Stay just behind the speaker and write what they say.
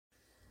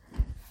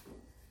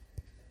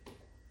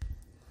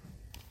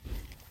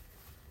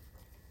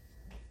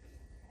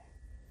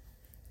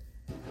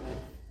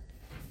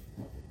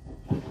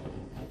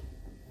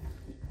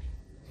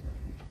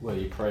Will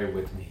you pray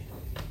with me?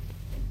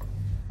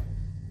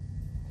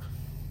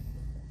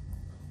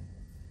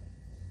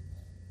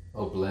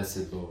 Oh,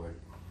 blessed Lord,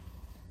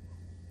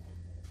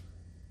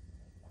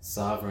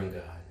 sovereign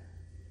God,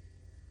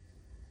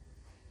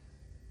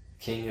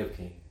 King of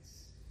kings,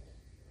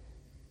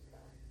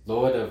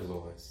 Lord of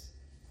lords,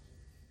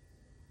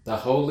 the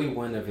Holy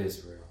One of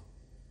Israel,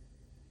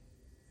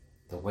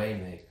 the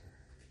Waymaker.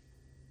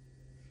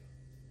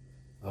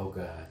 Oh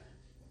God,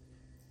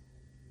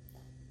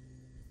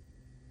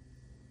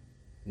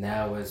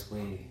 now as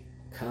we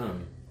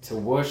come to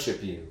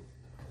worship you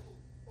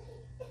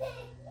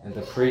in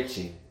the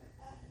preaching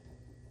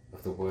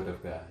of the Word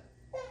of God,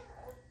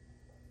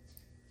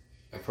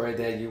 I pray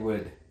that you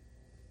would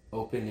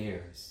open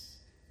ears,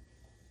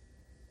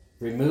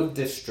 remove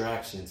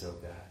distractions, oh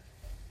God,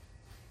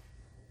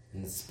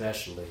 and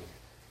especially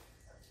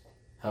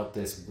help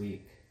this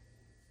weak,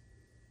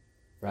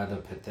 rather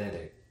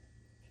pathetic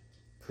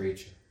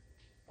preacher.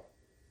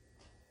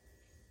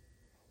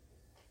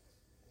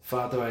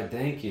 Father, I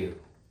thank you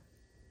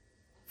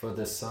for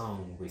the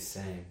song we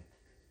sang.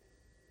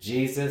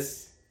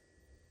 Jesus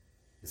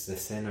is the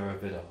center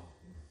of it all.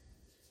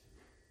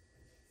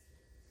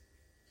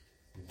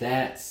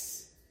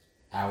 That's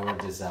our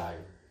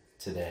desire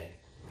today.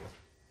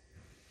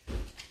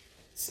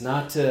 It's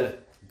not to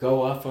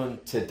go off on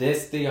to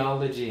this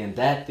theology and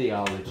that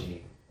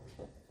theology.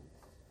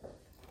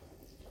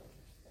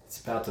 It's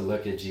about to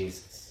look at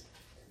Jesus.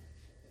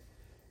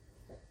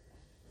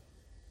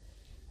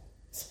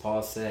 As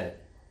Paul said,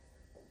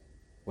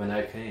 when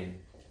I came,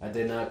 I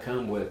did not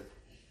come with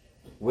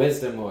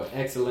wisdom or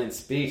excellent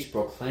speech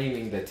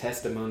proclaiming the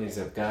testimonies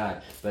of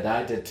God, but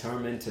I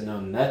determined to know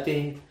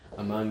nothing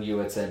among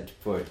you except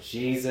for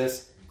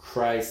Jesus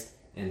Christ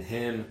and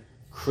Him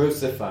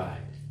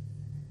crucified.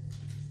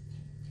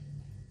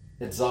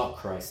 Exalt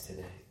Christ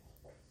today.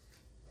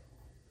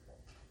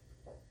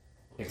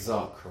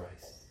 Exalt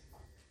Christ.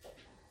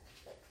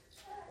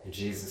 In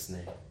Jesus'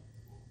 name.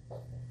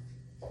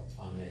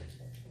 Amen.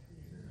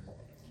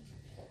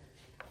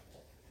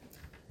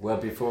 Well,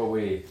 before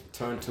we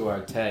turn to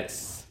our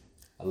text,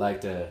 I'd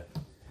like to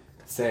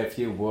say a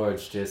few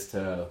words just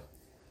to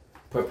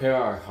prepare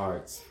our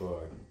hearts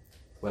for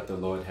what the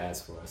Lord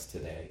has for us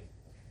today.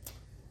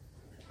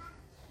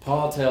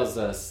 Paul tells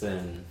us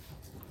in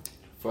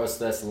 1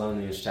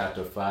 Thessalonians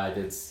chapter 5,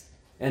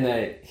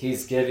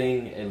 he's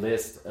giving a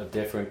list of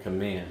different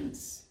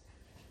commands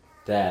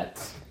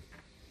that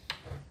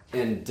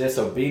in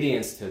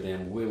disobedience to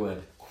them, we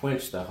would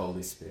quench the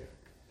Holy Spirit.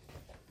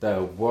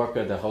 The work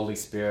of the Holy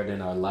Spirit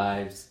in our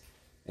lives.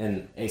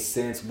 In a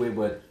sense, we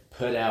would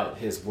put out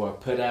His work,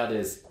 put out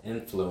His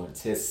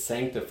influence, His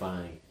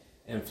sanctifying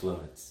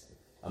influence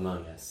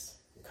among us,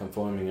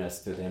 conforming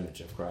us to the image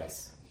of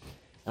Christ.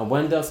 And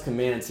one of those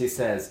commands, he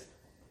says,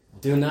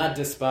 do not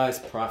despise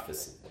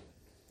prophecy.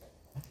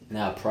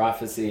 Now,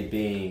 prophecy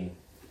being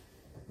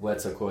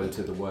what's according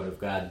to the Word of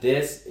God.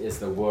 This is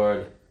the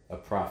word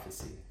of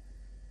prophecy.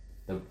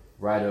 The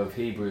writer of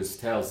Hebrews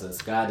tells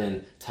us God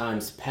in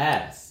times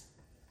past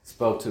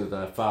spoke to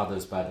the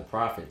fathers by the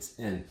prophets.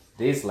 In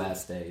these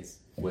last days,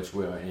 which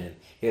we are in,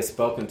 He has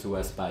spoken to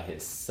us by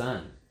His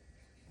Son.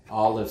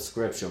 All of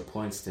Scripture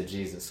points to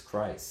Jesus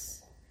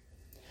Christ.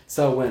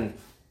 So when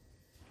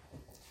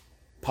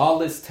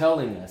Paul is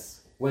telling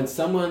us, when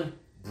someone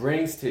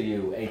brings to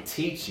you a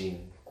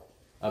teaching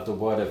of the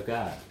Word of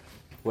God,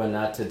 we're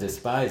not to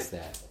despise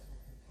that.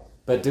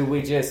 But do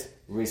we just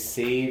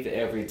receive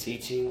every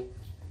teaching?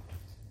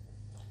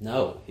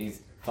 No, he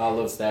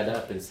follows that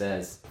up and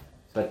says,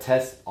 but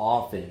test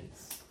all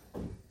things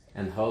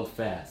and hold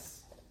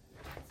fast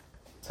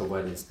to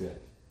what is good.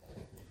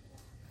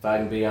 If I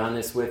can be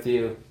honest with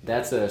you,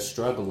 that's a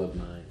struggle of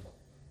mine.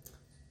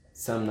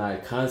 Something I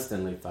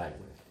constantly fight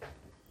with.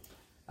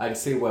 I can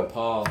see what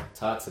Paul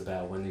talks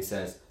about when he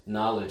says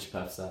knowledge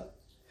puffs up.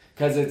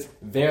 Because it's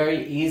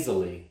very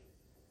easily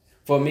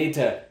for me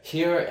to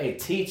hear a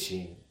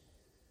teaching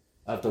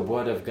of the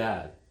Word of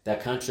God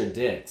that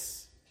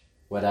contradicts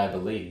what I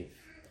believe.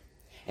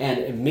 And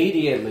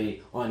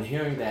immediately on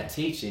hearing that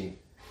teaching,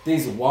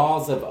 these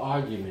walls of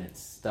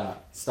arguments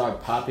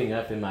start popping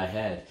up in my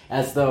head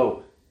as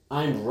though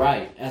I'm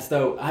right, as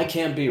though I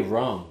can't be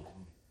wrong.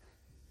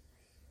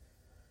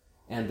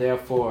 And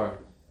therefore,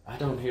 I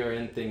don't hear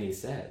anything he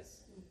says.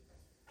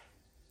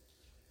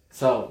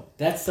 So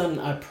that's something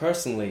I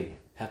personally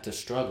have to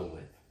struggle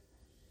with.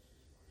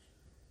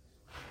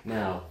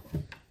 Now,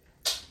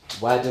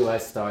 why do I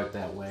start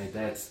that way?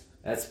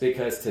 That's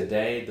because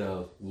today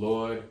the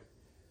Lord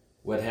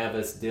would have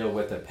us deal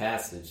with a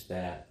passage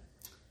that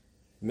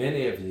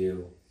many of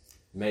you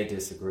may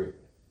disagree with.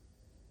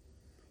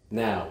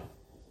 Now,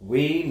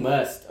 we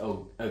must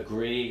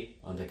agree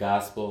on the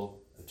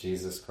gospel of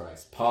Jesus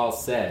Christ. Paul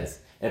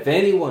says, if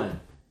anyone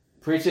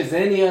preaches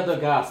any other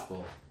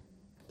gospel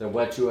than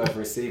what you have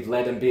received,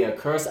 let him be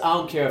accursed. I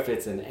don't care if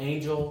it's an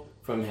angel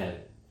from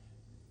heaven.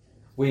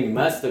 We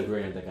must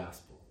agree on the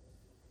gospel.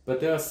 But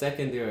there are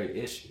secondary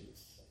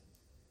issues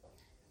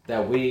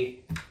that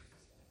we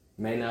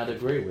may not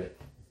agree with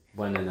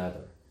one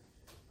another.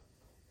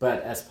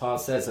 But as Paul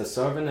says, a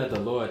servant of the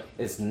Lord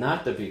is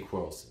not to be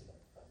quarrelsome.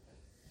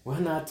 We're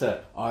not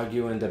to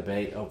argue and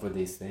debate over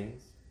these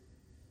things.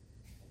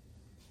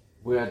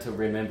 We are to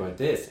remember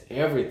this: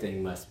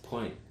 everything must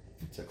point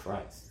to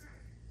Christ.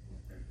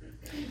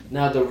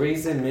 Now, the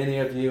reason many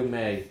of you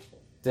may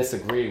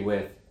disagree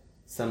with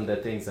some of the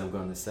things I'm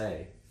going to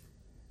say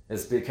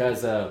is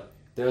because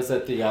there's a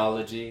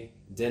theology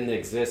didn't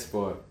exist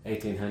for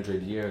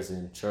 1800 years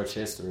in church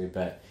history,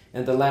 but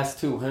in the last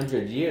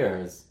 200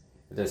 years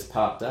it has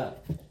popped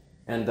up,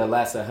 and the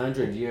last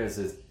 100 years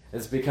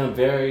it's become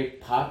very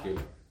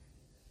popular,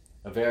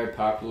 a very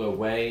popular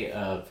way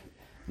of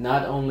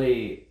not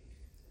only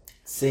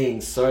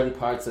seeing certain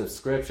parts of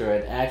Scripture,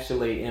 it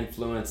actually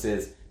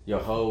influences your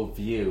whole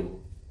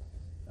view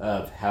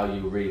of how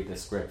you read the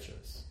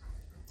Scriptures.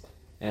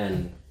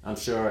 And I'm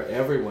sure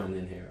everyone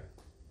in here,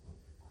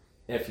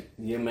 if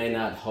you may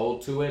not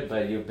hold to it,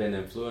 but you've been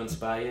influenced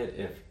by it,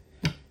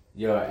 if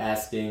you're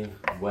asking,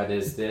 what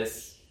is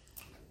this?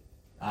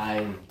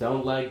 I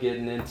don't like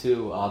getting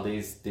into all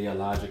these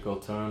theological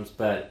terms,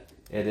 but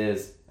it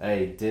is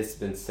a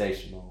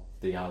dispensational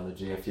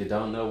theology. If you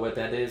don't know what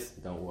that is,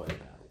 don't worry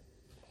about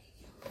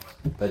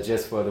it. But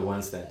just for the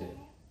ones that do.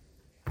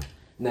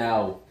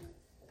 Now,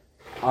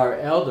 our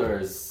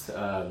elders,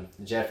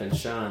 Jeff and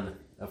Sean,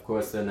 of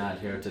course, they're not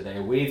here today.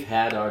 We've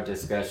had our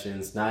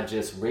discussions, not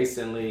just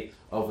recently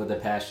over the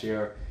past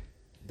year.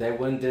 They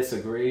wouldn't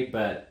disagree,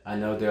 but I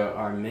know there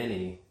are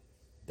many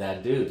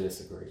that do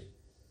disagree.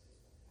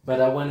 But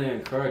I want to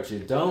encourage you,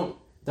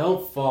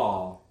 don't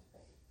fall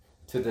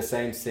to the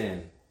same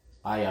sin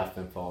I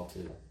often fall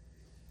to.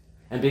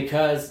 And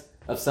because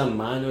of some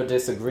minor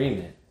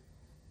disagreement,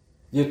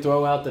 you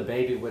throw out the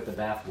baby with the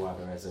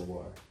bathwater, as it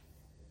were.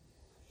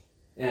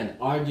 And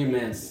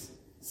arguments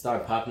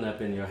start popping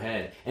up in your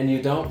head, and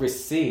you don't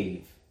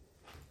receive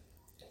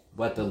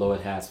what the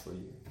Lord has for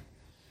you.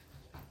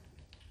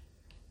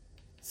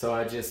 So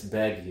I just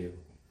beg you,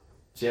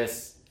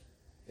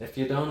 if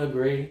you don't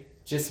agree,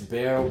 just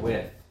bear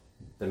with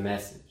the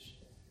message.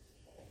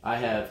 I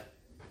have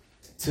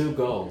two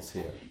goals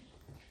here.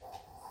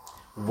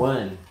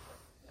 One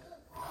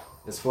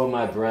is for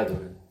my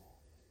brethren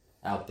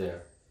out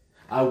there.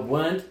 I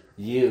want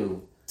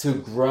you to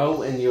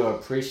grow in your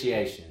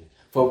appreciation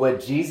for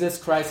what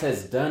Jesus Christ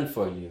has done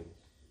for you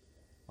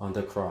on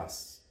the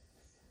cross.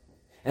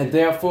 And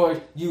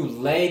therefore, you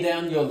lay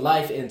down your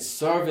life in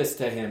service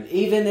to Him,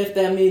 even if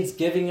that means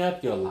giving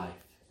up your life.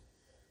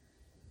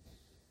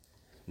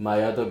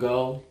 My other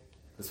goal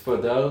is for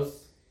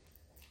those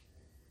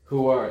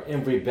who are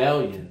in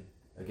rebellion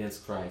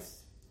against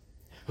Christ,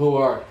 who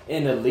are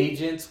in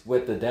allegiance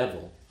with the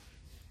devil,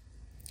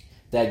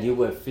 that you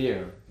would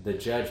fear the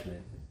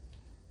judgment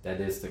that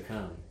is to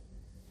come,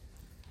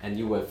 and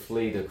you would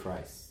flee to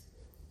Christ.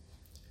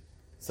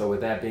 So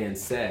with that being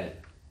said,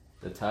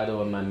 the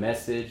title of my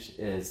message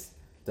is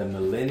The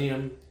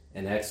Millennium,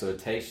 an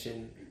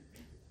Exhortation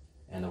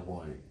and a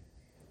Warning.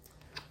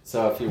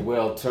 So if you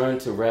will, turn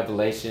to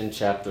Revelation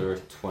chapter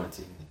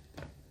 20.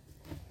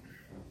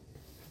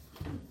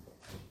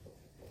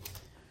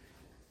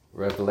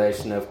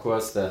 Revelation, of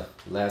course, the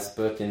last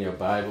book in your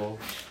Bible,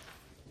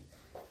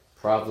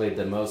 probably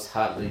the most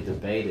hotly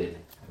debated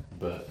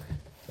book.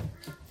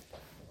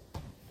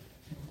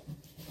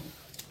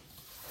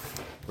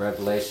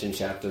 Revelation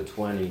chapter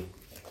 20.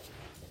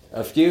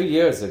 A few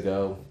years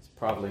ago,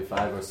 probably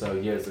 5 or so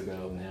years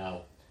ago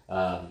now,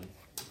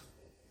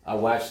 I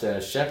watched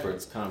a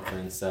Shepherd's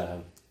Conference,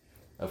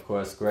 of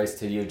course, Grace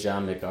to You,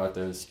 John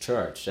MacArthur's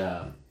church.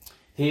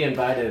 He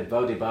invited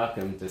Voddie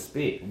Baucham to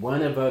speak.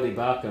 One of Voddie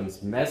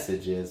Baucham's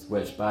messages,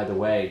 which, by the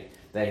way,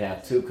 they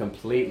have two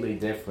completely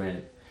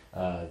different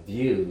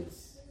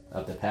views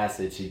of the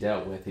passage he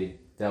dealt with. He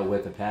dealt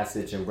with the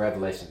passage in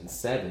Revelation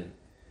 7.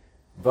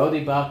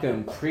 Voddie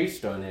Baucham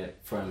preached on it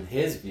from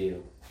his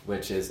view,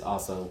 which is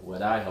also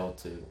what I hold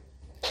to.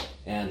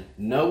 And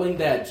knowing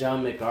that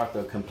John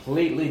MacArthur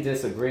completely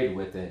disagreed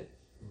with it,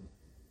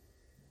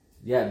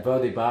 yet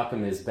Voddie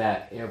Baucham is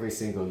back every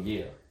single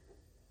year.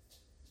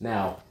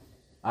 Now,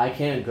 I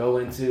can't go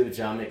into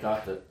John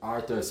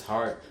MacArthur's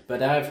heart,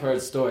 but I've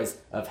heard stories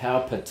of how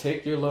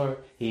particular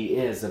he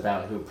is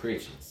about who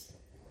preaches.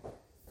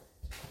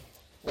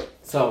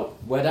 So,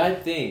 what I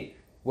think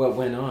what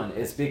went on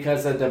is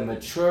because of the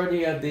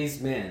maturity of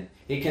these men.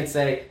 He can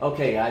say,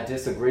 okay, I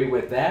disagree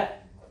with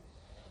that,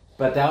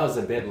 but that was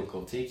a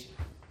biblical teaching.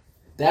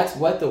 That's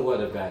what the Word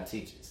of God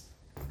teaches.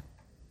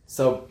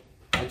 So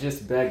I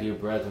just beg you,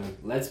 brethren,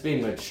 let's be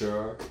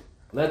mature.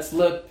 Let's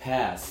look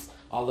past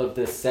all of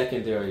the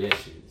secondary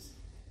issues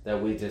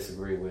that we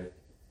disagree with.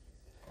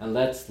 And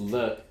let's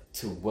look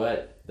to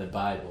what the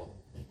Bible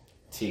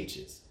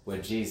teaches,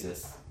 what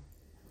Jesus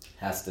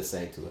has to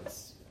say to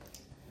us.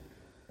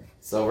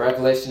 So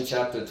Revelation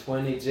chapter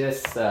 20,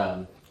 just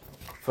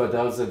for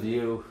those of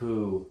you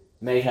who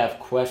may have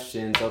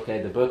questions,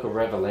 okay, the book of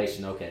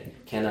Revelation, okay,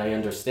 can I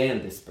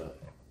understand this book?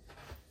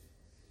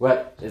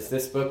 What, is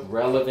this book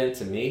relevant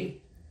to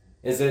me?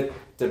 Is it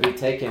to be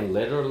taken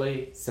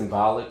literally,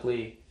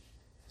 symbolically?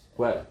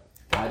 What,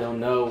 I don't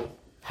know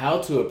how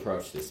to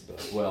approach this book.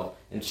 Well,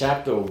 in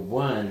chapter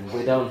 1,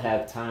 we don't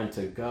have time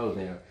to go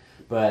there,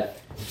 but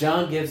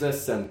John gives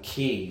us some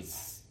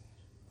keys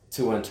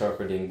to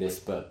interpreting this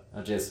book.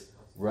 I'll just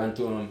run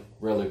through them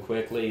really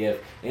quickly.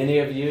 If any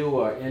of you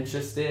are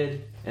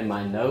interested in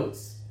my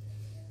notes,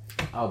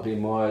 I'll be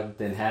more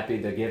than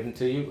happy to give them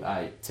to you.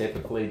 I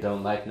typically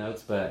don't like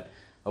notes, but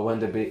I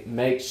wanted to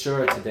make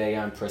sure today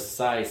I'm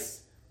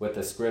precise with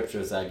the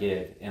scriptures I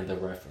give and the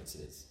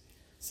references.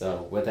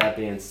 So with that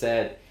being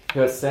said,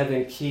 here are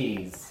 7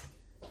 keys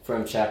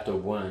from chapter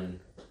 1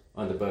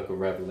 on the book of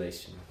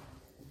Revelation.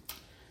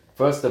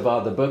 First of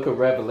all, the book of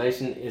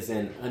Revelation is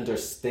an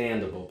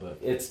understandable book.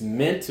 It's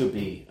meant to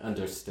be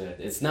understood.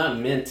 It's not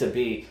meant to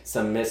be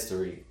some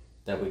mystery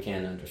that we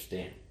can't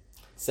understand.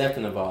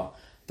 Second of all,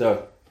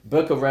 the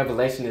book of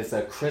Revelation is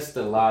a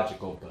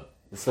Christological book.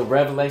 It's the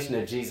revelation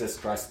of Jesus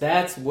Christ.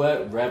 That's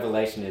what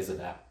Revelation is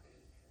about.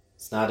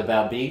 It's not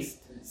about beasts.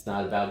 It's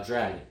not about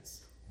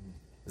dragons.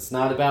 It's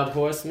not about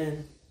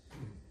horsemen.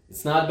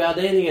 It's not about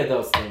any of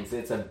those things.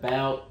 It's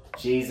about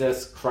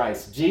Jesus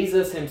Christ.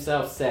 Jesus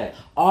himself said,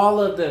 all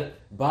of the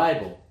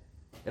Bible,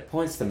 it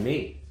points to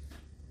me.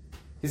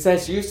 He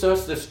says, you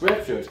search the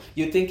scriptures.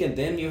 You think in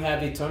them you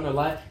have eternal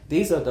life.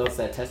 These are those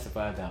that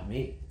testify about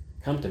me.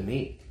 Come to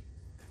me.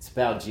 It's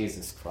about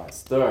Jesus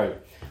Christ.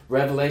 Third,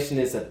 Revelation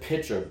is a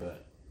picture book.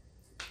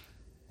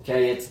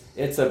 Okay,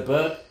 it's a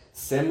book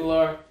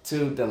similar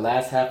to the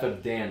last half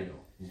of Daniel,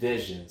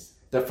 visions.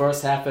 The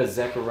first half of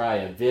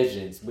Zechariah,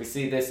 visions. We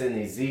see this in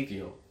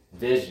Ezekiel,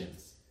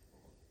 visions.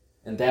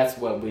 And that's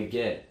what we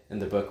get in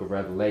the book of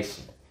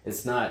Revelation.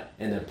 It's not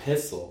an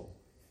epistle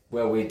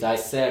where we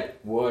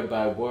dissect word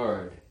by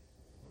word,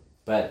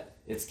 but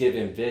it's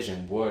giving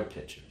vision, word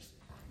pictures.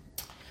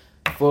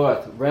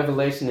 Fourth,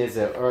 Revelation is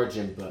an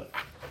urgent book.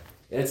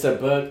 It's a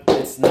book,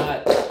 it's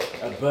not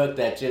a book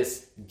that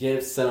just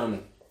gives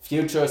some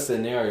future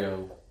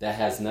scenario that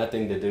has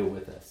nothing to do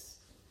with us.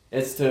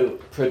 It's to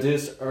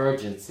produce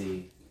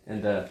urgency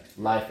in the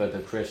life of the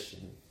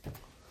Christian.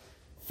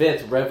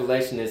 Fifth,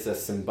 Revelation is a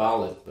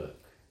symbolic book.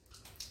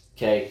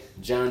 Okay,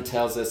 John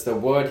tells us the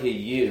word he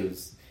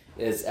used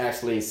is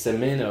actually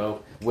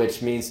semino,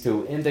 which means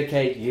to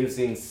indicate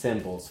using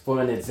symbols.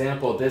 For an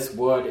example, this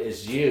word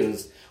is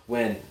used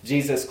when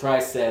Jesus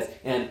Christ says,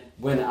 and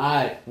when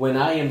I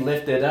am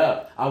lifted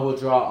up, I will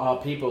draw all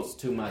peoples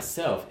to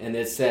myself. And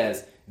it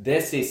says,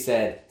 this he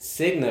said,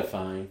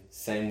 signifying,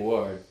 same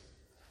word,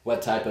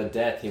 what type of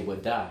death he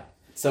would die.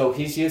 So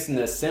he's using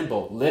the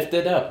symbol,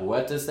 lifted up.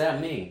 What does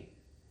that mean?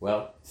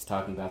 Well, it's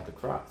talking about the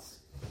cross.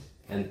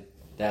 And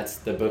that's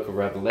the book of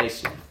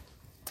Revelation.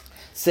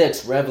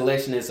 6,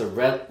 Revelation is a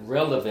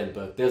relevant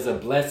book. There's a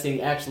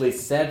blessing, actually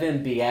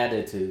 7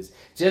 beatitudes.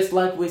 Just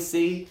like we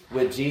see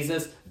with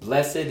Jesus,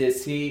 blessed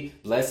is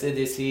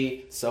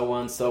he, so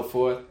on and so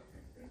forth.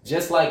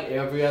 Just like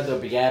every other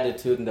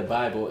beatitude in the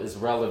Bible is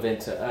relevant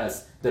to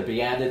us, the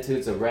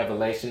beatitudes of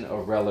Revelation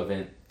are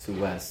relevant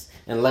to us.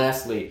 And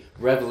lastly,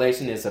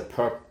 Revelation is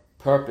a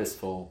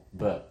purposeful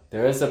book.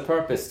 There is a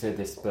purpose to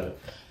this book.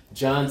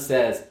 John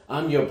says,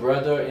 I'm your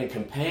brother and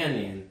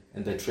companion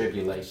in the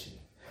tribulation.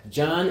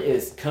 John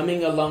is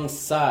coming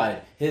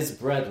alongside his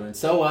brethren.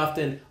 So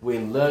often we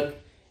look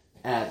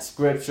at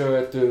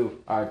Scripture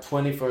through our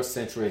 21st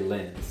century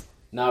lens,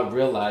 not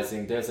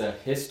realizing there's a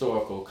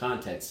historical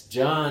context.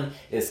 John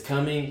is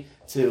coming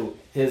to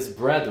his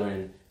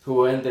brethren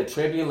who are in the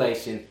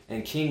tribulation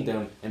and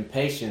kingdom and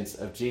patience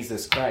of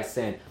Jesus Christ,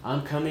 saying,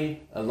 I'm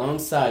coming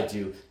alongside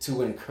you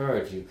to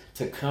encourage you,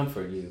 to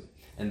comfort you.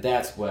 And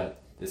that's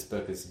what this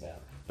book is about.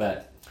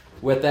 But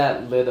with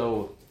that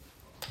little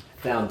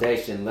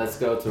foundation, let's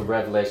go to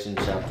Revelation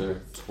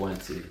chapter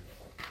 20.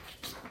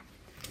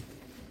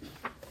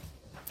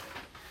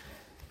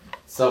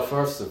 So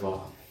first of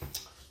all,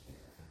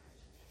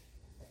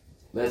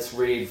 let's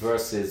read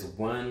verses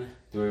 1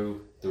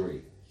 through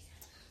 3.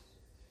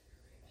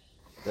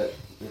 The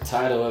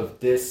title of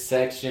this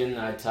section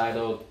I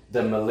titled,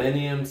 The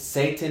Millennium,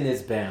 Satan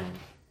is Bound.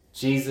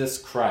 Jesus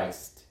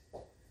Christ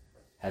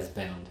has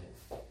bound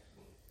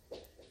him.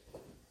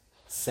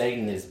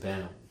 Satan is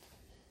bound.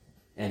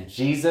 And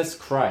Jesus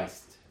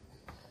Christ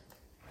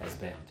has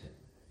bound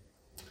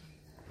him.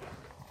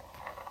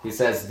 He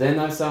says, Then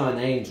I saw an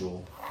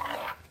angel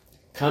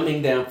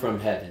coming down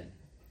from heaven,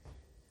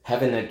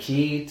 having a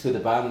key to the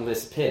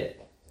bottomless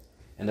pit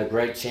and a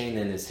great chain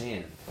in his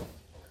hand.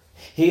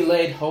 He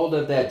laid hold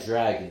of that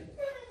dragon,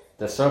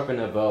 the serpent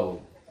of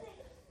old,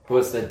 who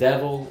is the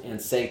devil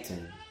and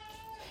Satan,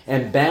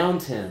 and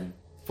bound him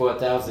for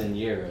 1,000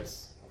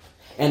 years.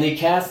 And he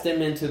cast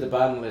him into the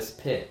bottomless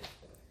pit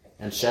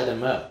and shut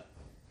him up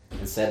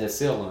and set a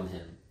seal on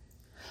him,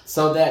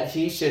 so that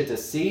he should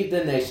deceive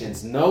the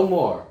nations no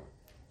more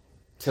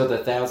till the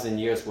 1,000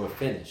 years were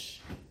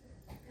finished.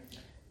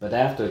 But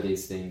after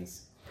these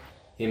things,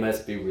 he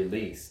must be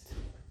released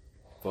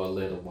for a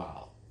little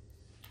while.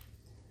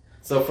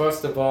 So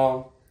first of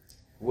all,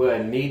 we're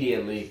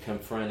immediately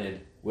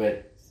confronted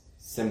with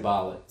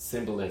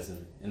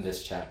symbolism in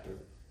this chapter.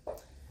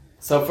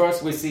 So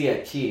first we see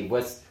a key.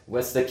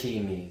 What's the key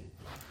mean?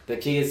 The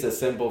key is a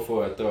symbol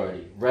for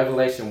authority.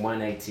 Revelation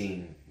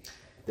 1:18.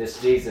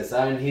 This Jesus,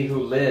 I am he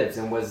who lives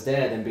and was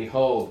dead, and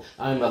behold,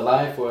 I am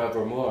alive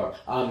forevermore.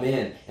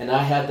 Amen. And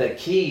I have the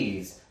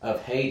keys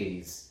of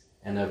Hades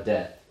and of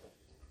death.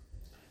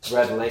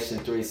 Revelation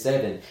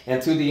 3:7.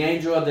 And to the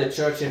angel of the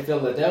church in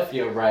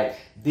Philadelphia write,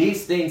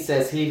 these things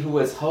says he who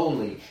is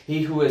holy,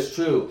 he who is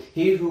true,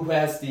 he who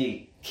has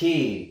the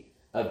key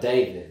of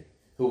David,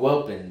 who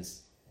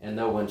opens and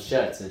no one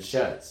shuts, and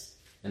shuts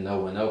and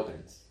no one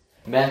opens.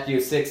 Matthew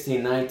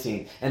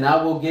 16:19. And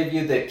I will give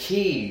you the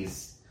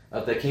keys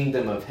of the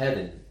kingdom of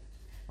heaven,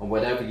 and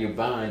whatever you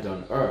bind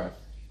on earth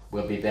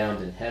will be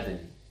bound in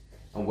heaven,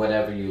 and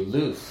whatever you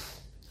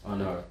loose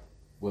on earth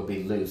will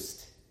be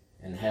loosed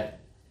in heaven.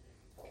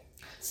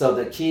 So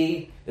the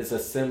key is a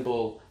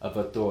symbol of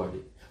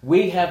authority.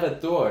 We have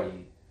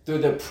authority through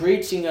the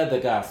preaching of the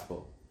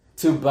gospel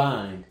to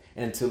bind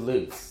and to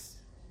loose.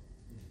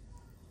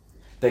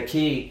 The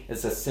key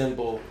is a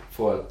symbol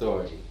for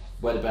authority.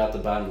 What about the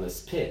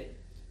bottomless pit?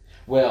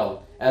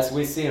 Well, as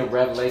we see in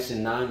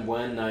Revelation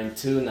 9:1,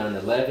 9:2,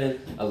 9:11,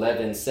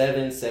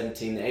 11:7,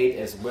 17:8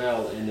 as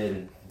well, and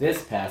in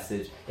this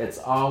passage, it's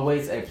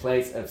always a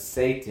place of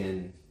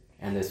Satan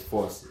and his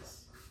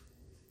forces.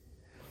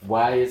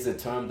 Why is it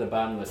termed the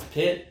bottomless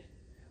pit?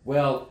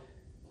 Well,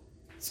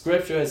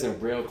 Scripture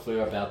isn't real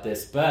clear about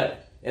this,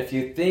 but if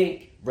you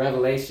think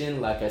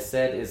Revelation, like I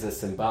said, is a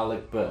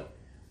symbolic book,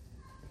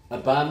 a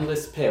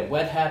bottomless pit,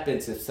 what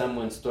happens if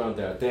someone's thrown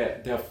there?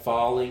 They're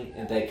falling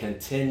and they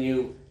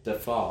continue to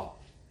fall.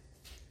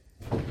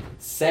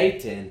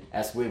 Satan,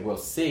 as we will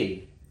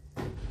see,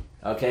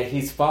 okay,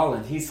 he's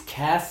fallen. He's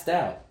cast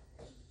out.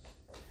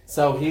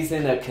 So he's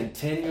in a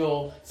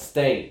continual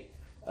state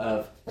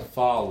of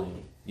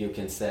falling, you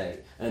can say,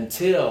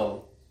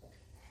 until,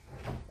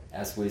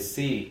 as we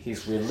see,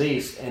 he's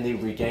released and he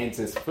regains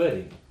his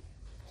footing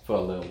for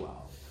a little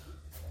while.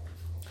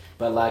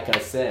 But like I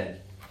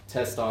said,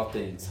 test all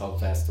things,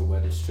 hold fast to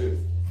what is true.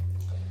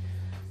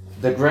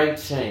 The great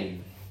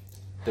chain.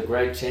 The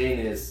great chain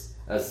is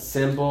a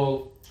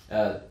symbol,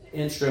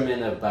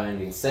 instrument of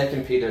binding.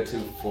 2 Peter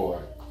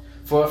 2:4.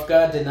 For if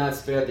God did not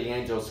spare the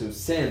angels who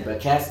sinned,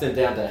 but cast them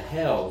down to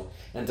hell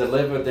and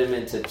delivered them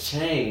into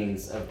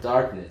chains of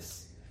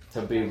darkness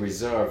to be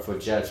reserved for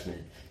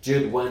judgment.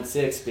 Jude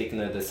 1:6,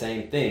 speaking of the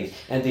same thing.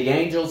 And the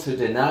angels who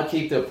did not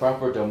keep their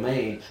proper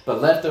domain,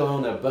 but left their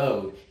own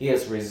abode, he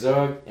has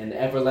reserved in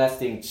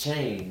everlasting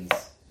chains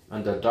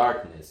under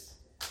darkness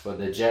for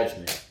the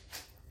judgment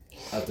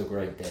of the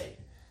great day.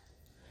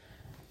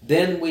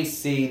 Then we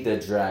see the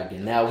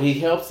dragon. Now, he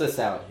helps us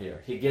out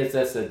here. He gives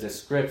us a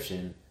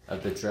description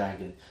of the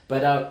dragon.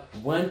 But I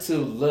want to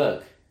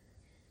look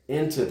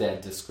into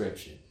that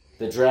description.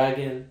 The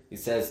dragon, he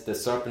says, the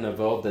serpent of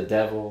old, the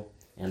devil,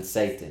 and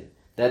Satan.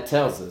 That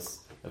tells us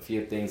a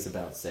few things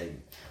about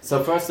Satan.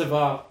 So first of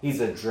all,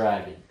 he's a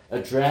dragon. A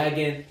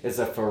dragon is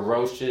a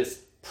ferocious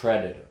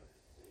predator.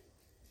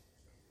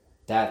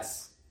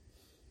 That's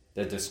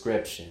the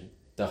description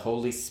the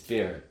Holy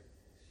Spirit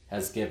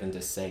has given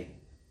to Satan.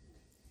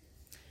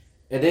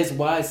 It is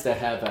wise to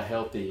have a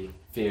healthy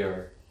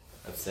fear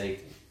of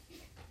Satan.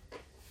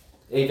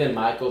 Even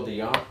Michael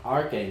the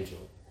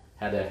archangel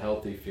had a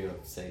healthy fear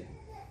of Satan.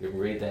 You can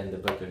read that in the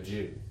book of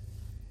Jude.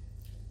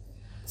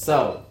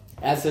 So,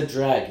 as a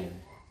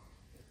dragon,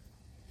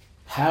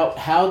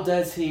 how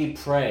does he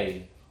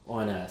prey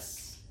on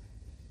us?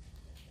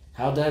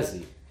 How does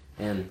he?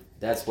 And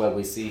that's what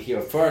we see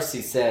here. First,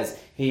 he says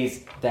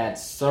he's that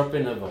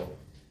serpent of old.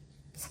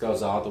 This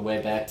goes all the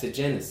way back to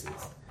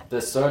Genesis.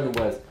 The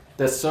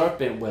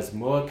serpent was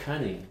more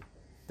cunning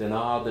than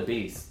all the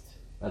beasts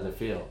of the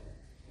field.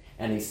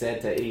 And he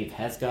said to Eve,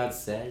 has God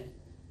said?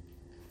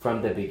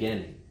 From the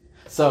beginning.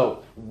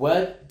 So,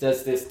 what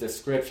does this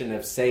description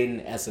of Satan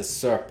as a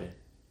serpent,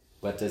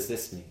 what does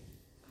this mean?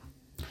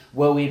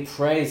 Well, he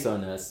preys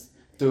on us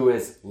through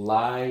his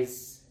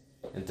lies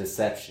and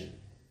deception.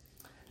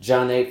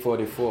 John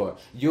 8:44,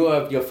 you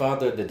are of your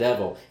father the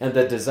devil, and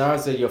the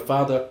desires of your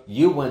father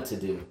you want to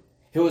do.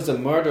 He was a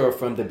murderer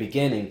from the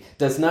beginning,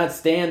 does not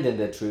stand in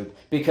the truth,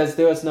 because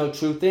there is no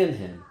truth in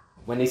him.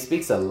 When he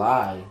speaks a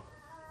lie,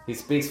 he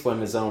speaks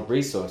from his own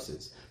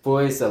resources,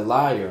 for he is a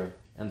liar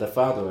and the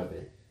father of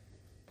it.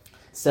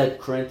 2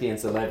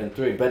 Corinthians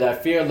 11:3, but I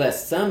fear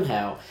lest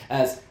somehow,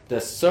 as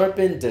the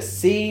serpent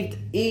deceived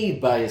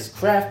Eve by his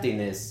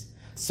craftiness,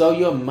 so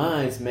your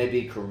minds may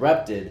be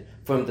corrupted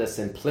from the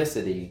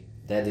simplicity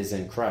that is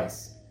in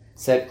Christ.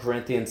 2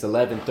 Corinthians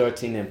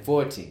 11:13 and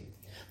 14.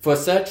 For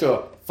such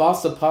are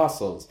false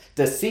apostles,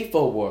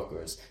 deceitful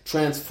workers,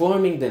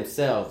 transforming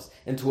themselves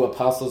into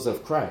apostles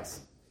of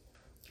Christ.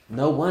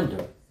 No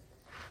wonder,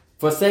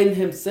 for Satan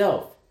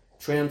himself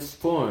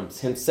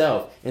transforms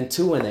himself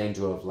into an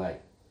angel of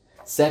light.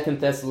 2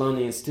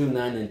 Thessalonians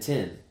 2:9 and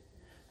 10.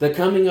 The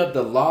coming of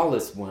the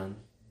lawless one,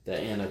 the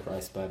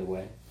Antichrist, by the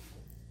way,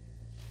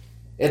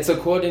 it's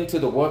according to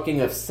the working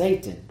of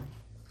Satan,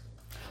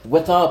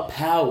 with all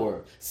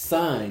power,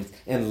 signs,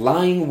 and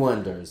lying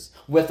wonders,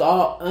 with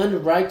all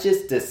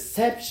unrighteous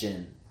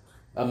deception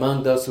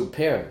among those who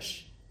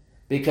perish,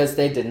 because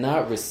they did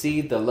not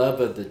receive the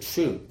love of the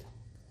truth,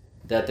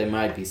 that they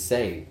might be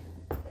saved.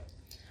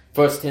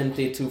 1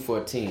 Timothy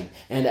 2:14,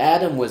 and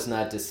Adam was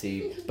not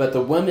deceived, but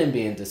the woman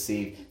being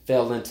deceived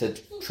fell into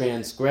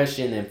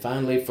transgression. And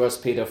finally,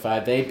 1 Peter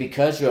 5:8,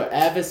 because your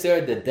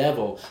adversary, the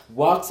devil,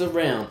 walks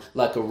around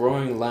like a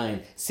roaring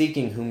lion,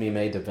 seeking whom he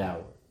may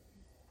devour.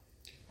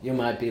 You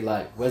might be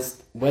like,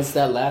 what's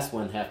that last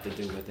one have to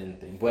do with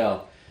anything?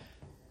 Well,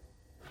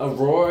 a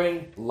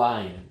roaring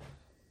lion,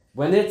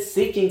 when it's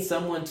seeking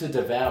someone to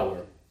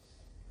devour,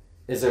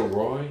 is it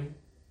roaring?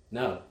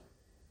 No.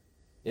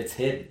 It's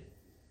hidden.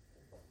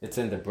 It's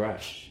in the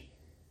brush.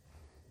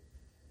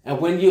 And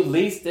when you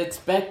least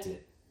expect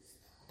it,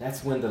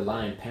 that's when the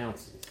lion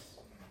pounces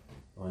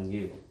on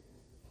you.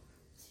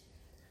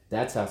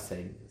 That's how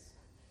Satan is.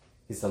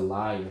 He's a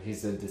liar.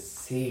 He's a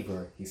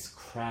deceiver. He's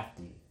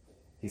crafty.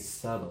 He's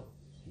subtle.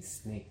 He's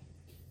sneaky.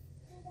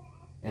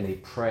 And he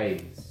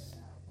preys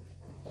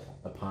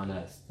upon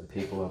us, the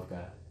people of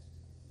God.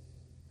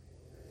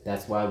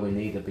 That's why we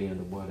need to be in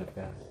the Word of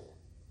God,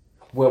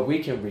 where we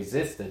can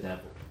resist the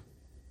devil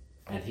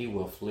and he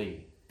will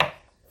flee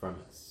from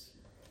us.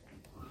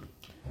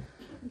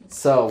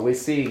 So we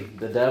see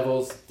the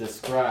devil's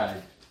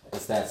described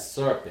as that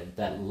serpent,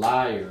 that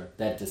liar,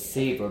 that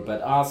deceiver,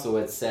 but also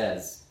it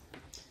says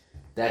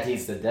that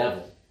he's the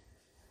devil.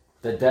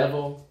 The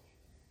devil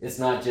is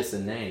not just a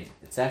name,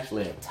 it's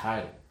actually a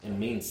title. It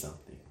means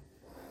something.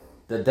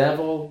 The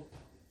devil,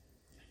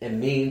 it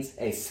means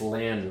a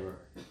slanderer,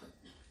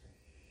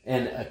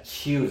 an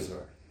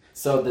accuser.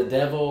 So the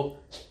devil,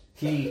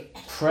 he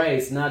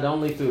preys not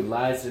only through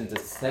lies and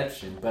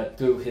deception, but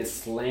through his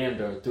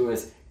slander, through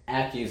his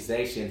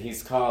accusation.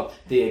 He's called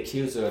the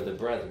accuser of the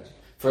brethren.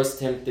 1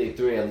 Timothy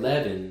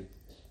 3:11,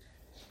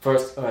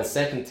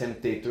 2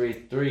 Timothy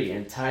 3:3,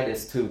 and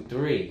Titus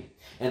 2:3.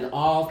 And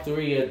all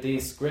three of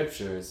these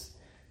scriptures,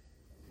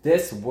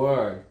 this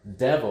word,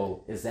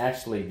 devil, is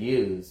actually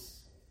used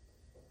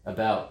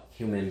about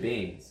human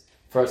beings.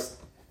 1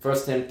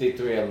 Timothy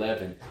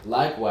 3:11,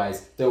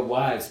 likewise, their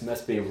wives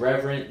must be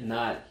reverent,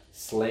 not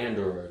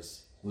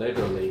slanderers,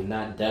 literally,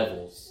 not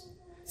devils.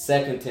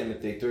 2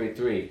 Timothy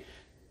 3:3,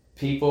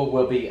 people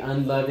will be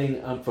unloving,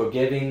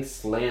 unforgiving,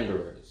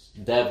 slanderers,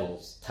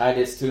 devils.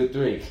 Titus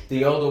 2:3,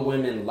 the older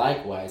women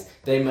likewise,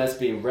 they must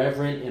be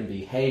reverent in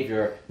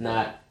behavior,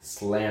 not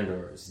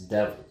slanderers,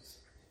 devils.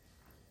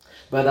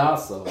 But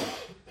also,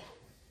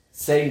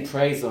 Satan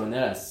preys on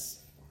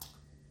us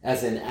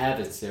as an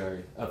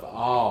adversary of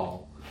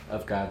all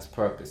of God's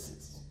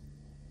purposes.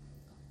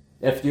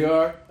 If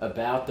you're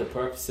about the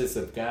purposes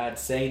of God,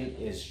 Satan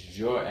is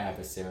your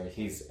adversary.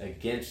 He's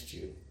against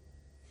you.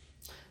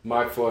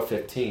 Mark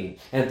 4:15.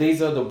 And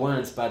these are the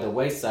ones by the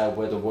wayside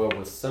where the word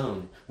was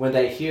sown. When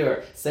they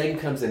hear, Satan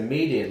comes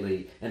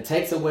immediately and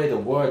takes away the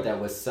word that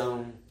was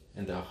sown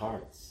in their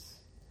hearts.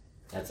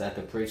 That's at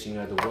the preaching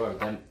of the word.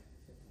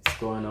 That's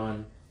going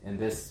on in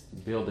this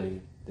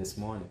building this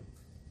morning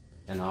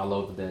and all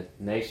over the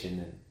nation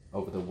and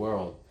over the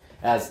world.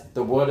 As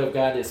the word of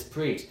God is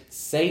preached,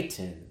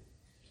 Satan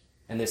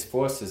and his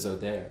forces are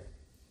there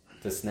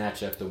to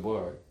snatch up the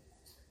word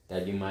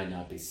that you might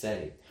not be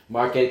saved.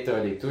 Mark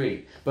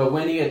 8:33. But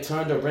when he had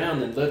turned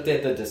around and looked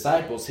at the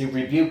disciples, he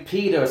rebuked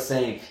Peter,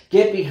 saying,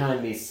 "Get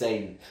behind me,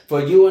 Satan,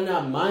 for you are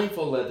not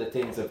mindful of the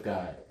things of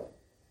God,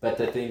 but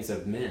the things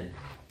of men."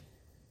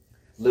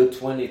 Luke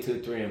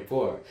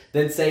 22:3-4.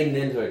 Then Satan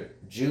entered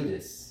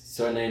Judas,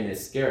 surnamed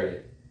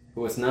Iscariot,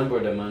 who was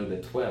numbered among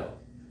the 12.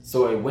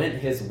 So he went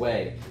his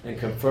way and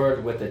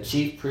conferred with the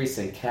chief priests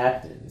and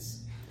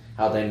captains,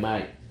 how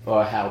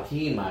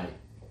he might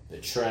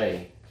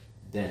betray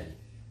them.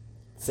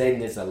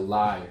 Satan is a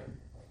liar.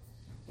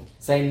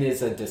 Satan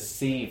is a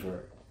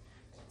deceiver.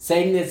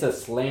 Satan is a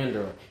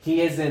slanderer.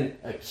 He is an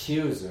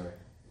accuser.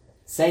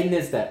 Satan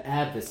is the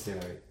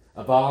adversary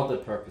of all the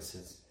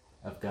purposes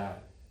of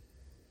God.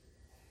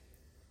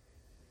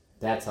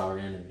 That's our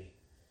enemy.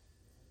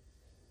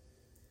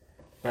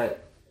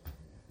 But,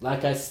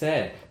 like I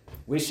said,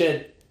 we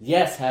should,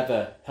 yes, have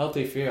a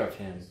healthy fear of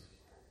him.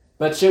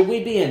 But should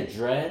we be in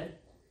dread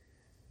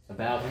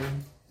about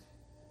him?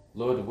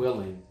 Lord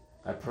willing,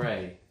 I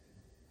pray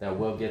that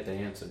we'll get the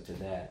answer to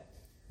that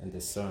in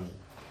this sermon.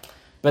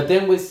 But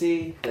then we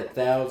see the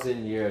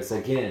 1,000 years.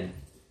 Again,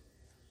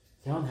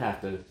 you don't have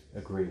to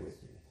agree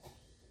with me.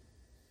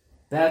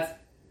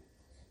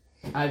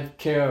 I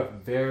care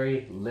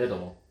very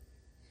little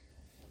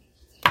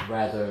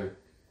whether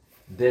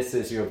this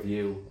is your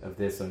view of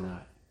this or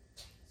not.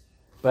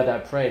 But I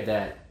pray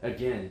that,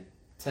 again,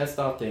 test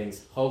all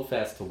things, hold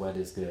fast to what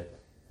is good.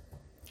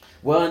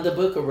 Well, in the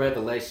book of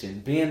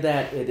Revelation, being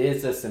that it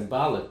is a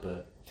symbolic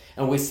book,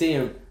 and we see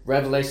in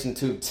Revelation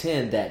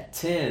 2:10 that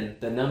 10,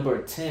 the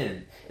number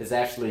 10, is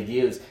actually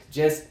used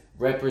just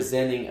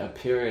representing a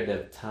period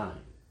of time.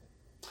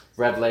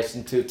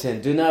 Revelation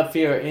 2:10, do not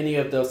fear any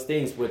of those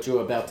things which you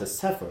are about to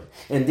suffer.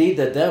 Indeed,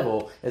 the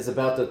devil is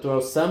about to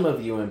throw some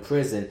of you in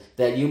prison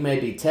that you may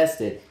be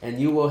tested, and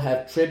you will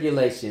have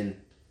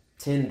tribulation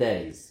 10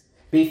 days.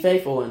 Be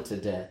faithful unto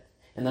death,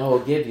 and I will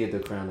give you the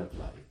crown of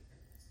life.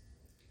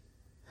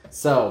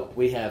 So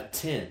we have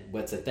 10.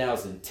 What's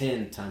 1,000?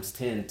 10 times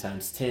 10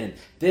 times 10.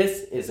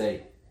 This is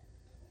a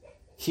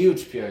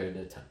huge period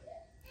of time.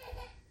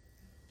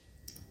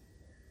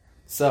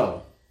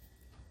 So,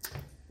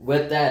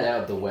 with that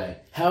out of the way,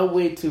 how are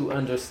we to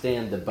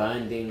understand the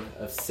binding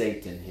of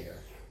Satan here?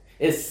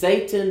 Is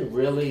Satan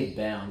really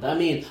bound? I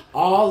mean,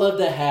 all of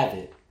the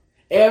habit,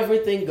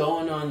 everything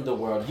going on in the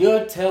world,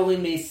 you're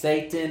telling me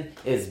Satan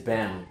is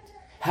bound.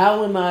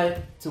 How am I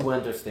to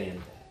understand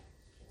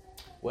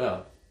that?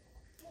 Well,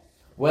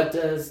 what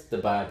does the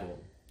Bible,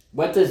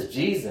 what does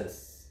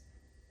Jesus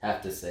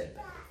have to say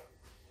about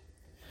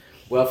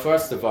it? Well,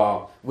 first of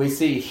all, we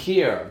see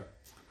here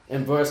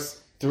in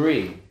verse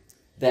 3,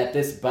 that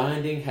this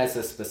binding has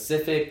a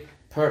specific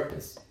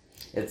purpose.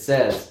 It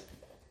says,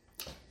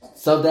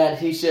 so that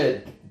he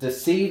should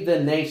deceive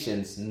the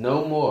nations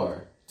no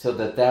more till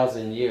the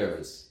 1,000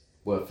 years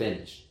were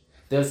finished.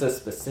 There's a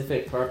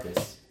specific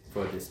purpose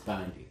for this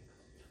binding.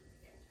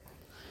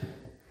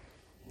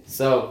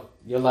 So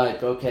you're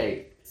like,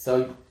 okay,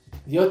 so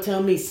you're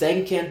telling me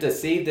Satan can't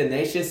deceive the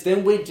nations?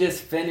 Then we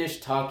just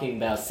finished talking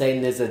about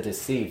Satan is a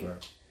deceiver.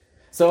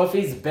 So if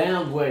he's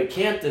bound where he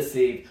can't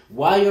deceive,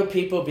 why are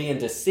people being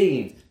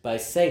deceived by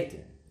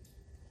Satan?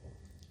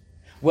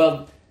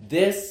 Well,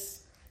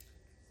 this,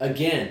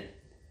 again,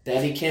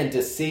 that he can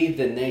deceive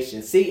the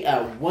nation. See,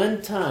 at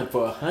one time,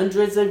 for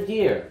hundreds of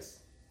years,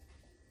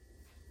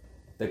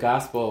 the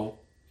gospel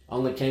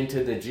only came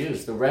to the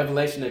Jews. The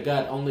revelation of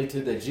God only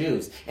to the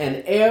Jews. And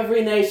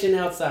every nation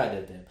outside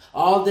of them,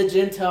 all the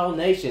Gentile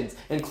nations,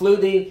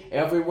 including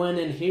everyone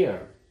in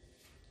here,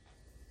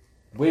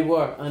 we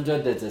were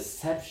under the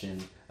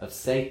deception of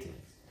Satan.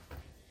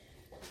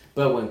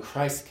 But when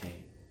Christ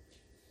came,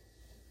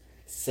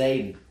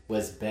 Satan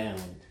was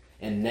bound.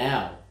 And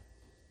now,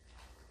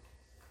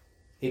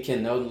 he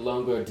can no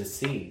longer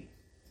deceive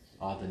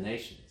all the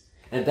nations.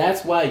 And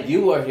that's why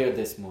you are here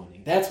this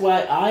morning. That's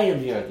why I am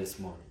here this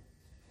morning.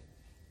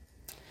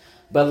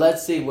 But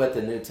let's see what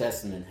the New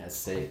Testament has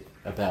said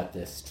about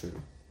this truth.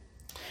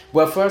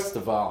 Well, first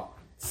of all,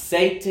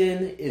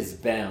 Satan is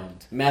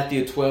bound.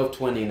 Matthew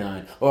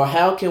 12:29. Or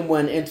how can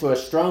one enter a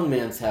strong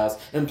man's house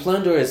and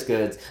plunder his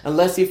goods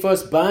unless he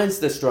first binds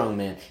the strong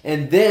man,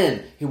 and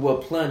then he will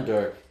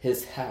plunder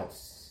his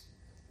house?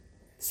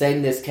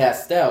 Satan is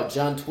cast out.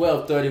 John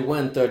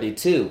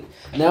 12:31-32.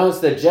 Now is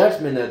the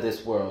judgment of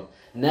this world.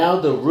 Now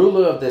the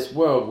ruler of this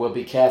world will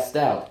be cast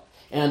out.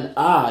 And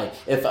I,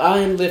 if I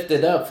am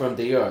lifted up from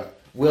the earth,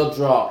 will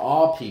draw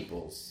all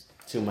peoples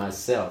to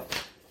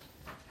myself.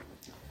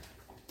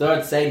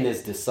 Third, Satan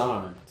is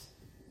disarmed.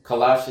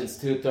 Colossians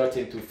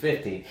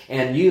 2:13-15.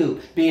 And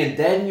you, being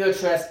dead in your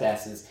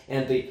trespasses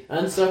and the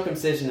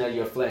uncircumcision of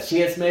your flesh,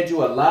 he has made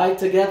you alive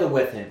together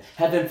with him,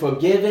 having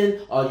forgiven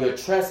all your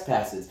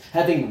trespasses,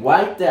 having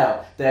wiped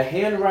out the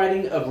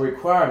handwriting of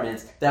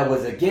requirements that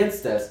was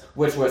against us,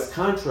 which was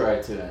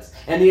contrary to us.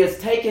 And he has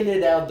taken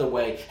it out of the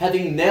way,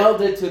 having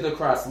nailed it to the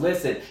cross.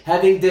 Listen,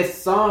 having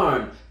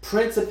disarmed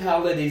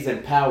principalities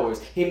and powers,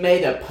 he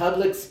made a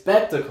public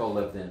spectacle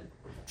of them,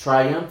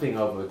 triumphing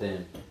over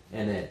them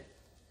in it.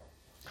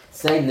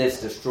 Satan is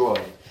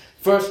destroyed.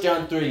 1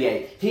 John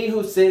 3:8. He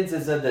who sins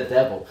is of the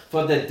devil,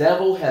 for the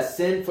devil has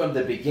sinned from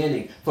the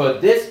beginning. For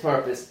this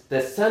purpose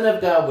the Son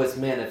of God was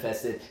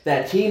manifested,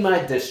 that he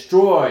might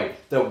destroy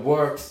the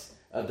works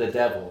of the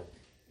devil.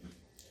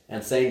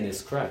 And Satan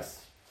is crushed.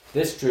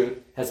 This truth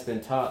has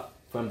been taught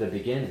from the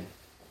beginning.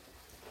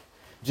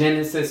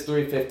 Genesis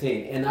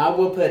 3:15. And I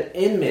will put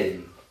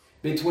enmity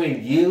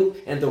between you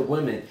and the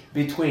woman,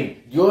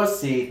 between your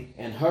seed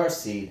and her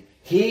seed.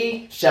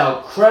 He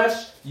shall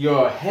crush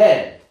your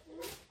head,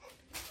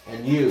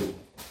 and you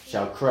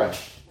shall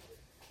crush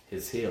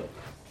his heel.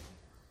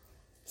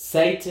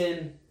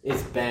 Satan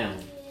is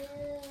bound.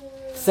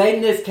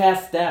 Satan is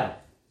cast out.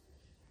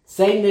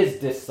 Satan is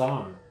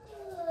disarmed.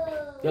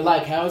 You're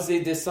like, how is he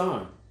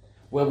disarmed?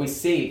 Well, we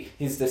see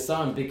he's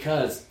disarmed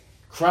because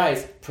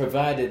Christ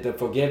provided the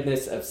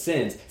forgiveness of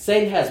sins.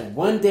 Satan has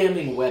one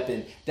damning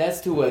weapon, that's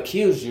to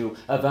accuse you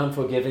of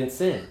unforgiven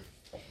sin.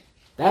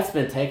 That's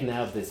been taken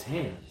out of his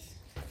hands.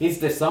 He's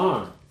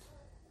disarmed.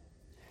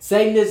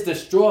 Satan is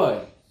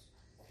destroyed.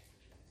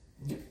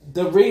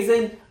 The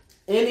reason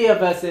any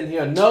of us in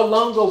here no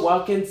longer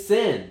walk in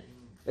sin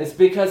is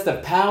because the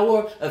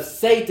power of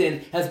Satan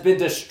has been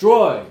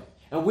destroyed.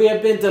 And we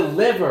have been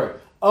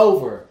delivered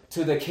over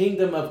to the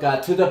kingdom of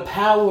God, to the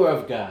power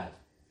of God.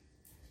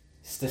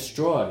 He's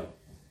destroyed.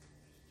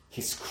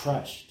 He's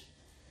crushed.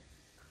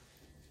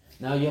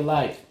 Now you're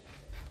like,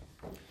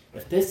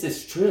 if this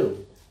is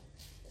true,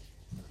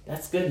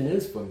 that's good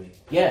news for me.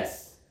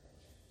 Yes.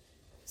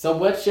 So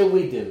what should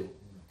we do?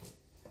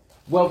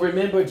 Well,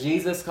 remember,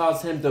 Jesus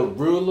calls him the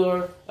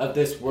ruler of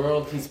this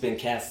world. He's been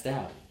cast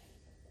out.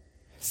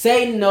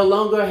 Satan no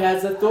longer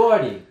has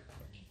authority.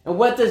 And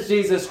what does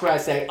Jesus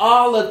Christ say?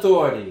 All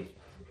authority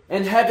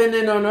in heaven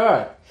and on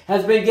earth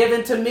has been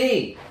given to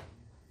me.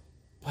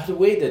 What are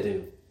we to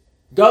do?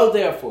 Go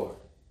therefore,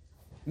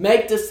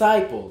 make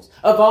disciples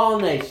of all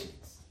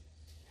nations,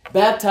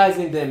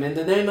 baptizing them in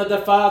the name of the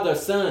Father,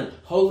 Son,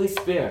 Holy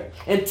Spirit,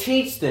 and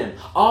teach them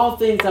all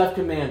things I've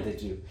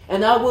commanded you.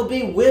 And I will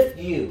be with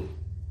you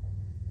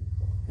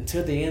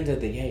until the end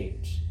of the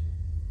age.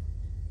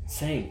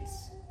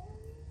 Saints,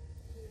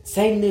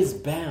 Satan is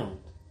bound.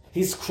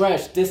 He's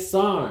crushed,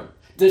 disarmed,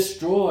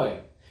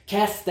 destroyed,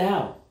 cast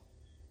out.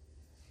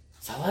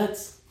 So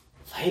let's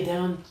lay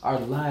down our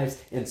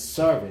lives in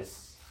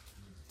service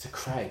to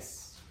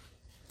Christ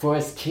for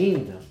his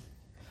kingdom.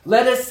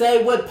 Let us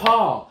say with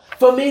Paul,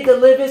 for me to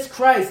live is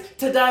Christ,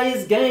 to die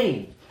is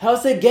gain.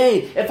 How's it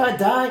gain? If I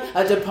die,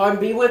 I depart and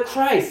be with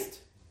Christ.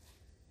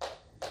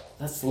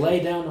 Let's lay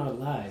down our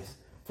lives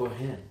for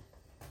him.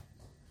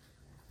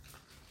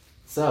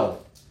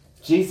 So,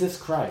 Jesus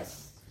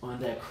Christ on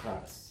that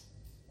cross.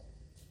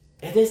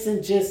 It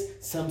isn't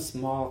just some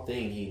small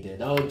thing he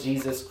did. Oh,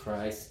 Jesus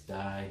Christ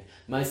died.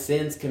 My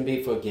sins can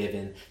be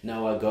forgiven.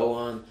 Now I go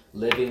on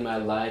living my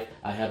life.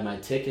 I have my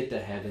ticket to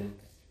heaven.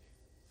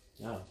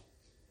 No.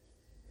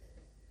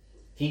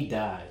 He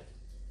died.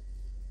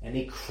 And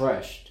he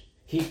crushed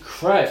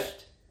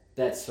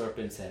that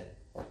serpent's head.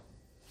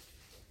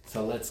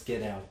 So let's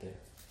get out there.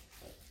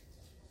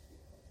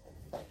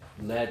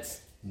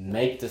 Let's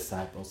make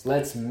disciples.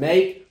 Let's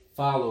make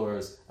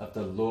followers of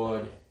the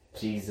Lord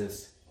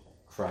Jesus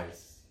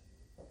Christ.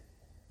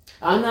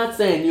 I'm not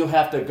saying you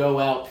have to go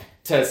out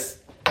to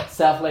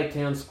South Lake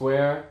Town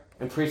Square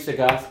and preach the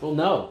gospel.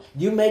 No,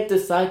 you make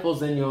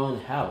disciples in your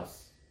own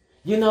house.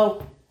 You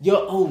know,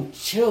 your own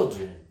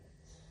children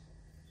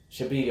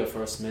should be your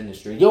first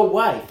ministry. Your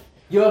wife,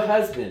 your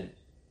husband,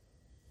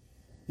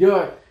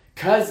 your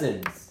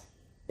cousins,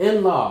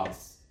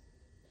 in-laws,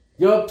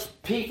 your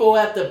people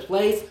at the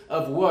place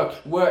of work,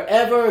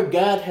 wherever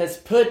God has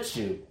put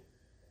you.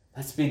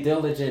 Let's be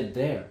diligent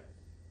there.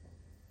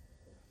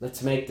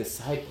 Let's make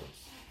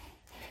disciples.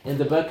 In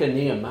the book of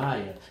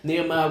Nehemiah,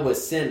 Nehemiah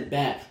was sent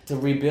back to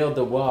rebuild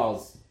the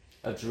walls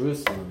of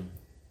Jerusalem.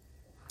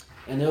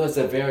 And it was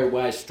a very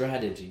wise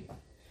strategy.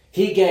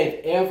 He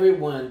gave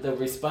everyone the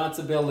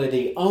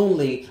responsibility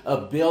only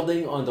of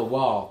building on the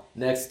wall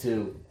next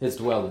to his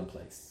dwelling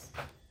place.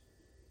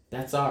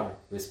 That's our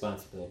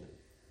responsibility.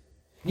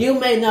 You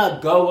may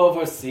not go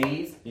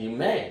overseas. You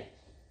may.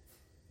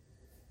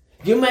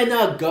 You may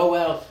not go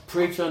out,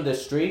 preach on the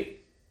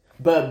street,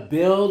 but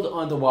build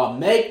on the wall.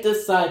 Make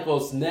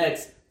disciples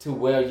next to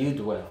where you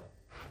dwell.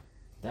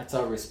 That's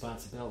our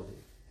responsibility.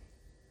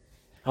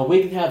 And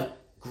we can have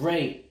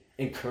great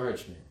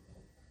encouragement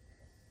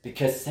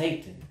because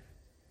Satan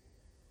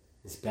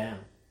is bound,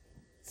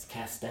 is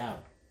cast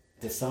out,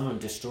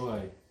 disarmed,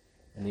 destroyed,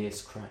 and he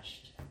is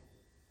crushed.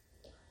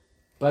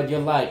 But you're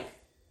like,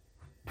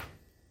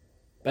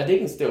 but he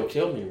can still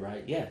kill me,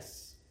 right?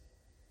 Yes,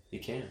 he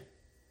can.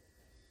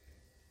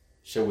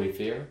 Should we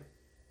fear?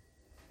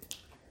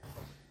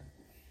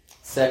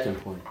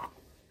 Second point.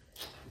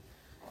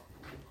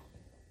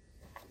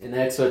 In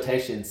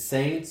exhortation,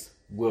 saints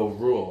will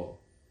rule.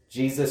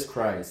 Jesus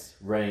Christ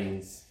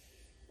reigns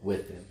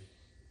with them.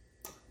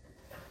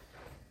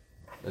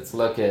 Let's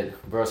look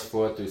at verse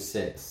 4 through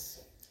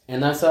 6.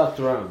 And I saw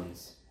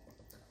thrones,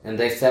 and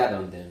they sat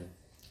on them,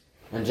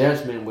 and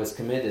judgment was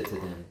committed to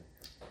them.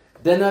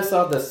 Then I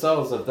saw the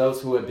souls of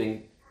those who had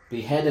been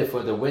beheaded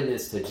for the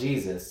witness to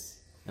Jesus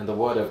and the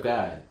word of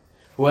God,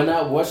 who had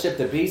not worshipped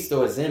the beast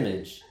or his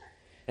image,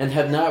 and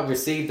have not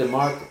received the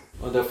mark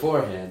on their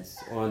foreheads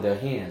or on their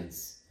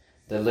hands,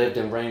 that lived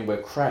and reigned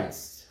with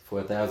Christ for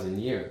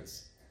 1,000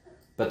 years.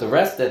 But the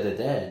rest of the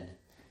dead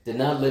did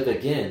not live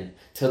again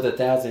till the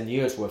 1,000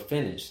 years were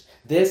finished.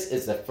 This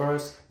is the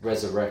first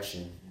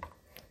resurrection.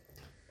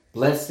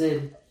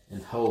 Blessed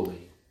and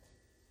holy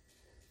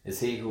is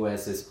he who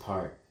has his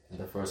part in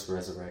the first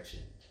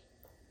resurrection.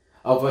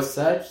 Over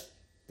such,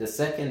 the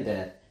second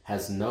death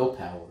has no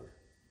power,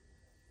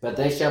 but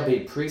they shall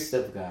be priests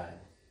of God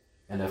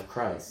and of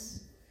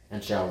Christ,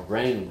 and shall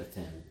reign with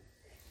him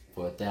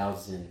for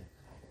 1,000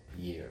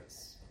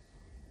 years.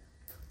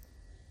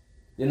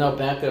 You know,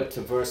 back up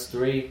to verse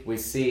 3, we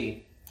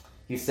see,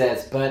 he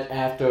says, but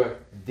after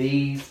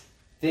these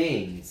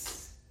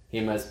things, he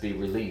must be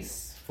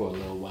released for a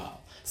little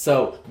while.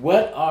 So,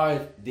 what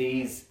are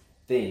these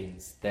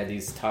things that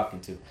he's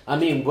talking to? I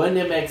mean, wouldn't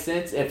it make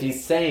sense if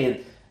he's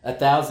saying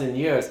 1,000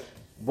 years?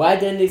 Why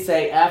didn't he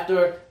say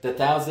after the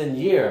 1,000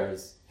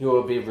 years he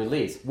will be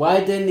released?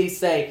 Why didn't he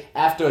say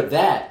after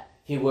that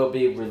he will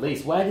be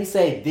released? Why did he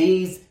say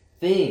these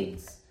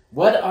things?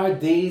 What are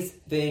these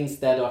things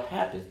that are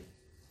happening?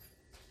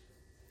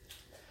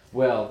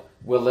 Well,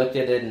 we'll look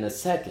at it in a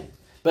second.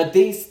 But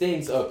these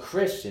things are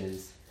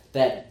Christians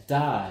that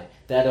die,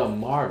 that are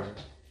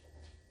martyred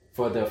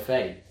for their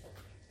faith.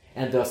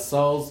 And their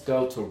souls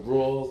go to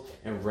rule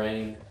and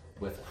reign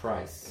with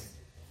Christ.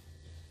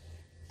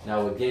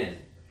 Now again,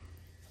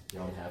 you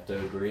don't have to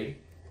agree.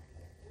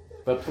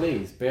 But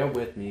please, bear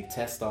with me,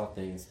 test all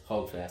things,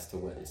 hold fast to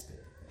what is good.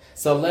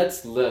 So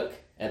let's look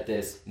at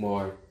this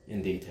more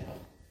in detail.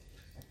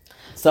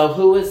 So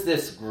who is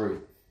this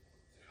group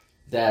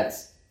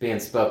that's being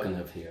spoken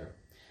of here?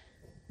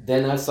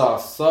 Then I saw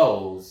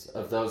souls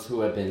of those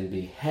who had been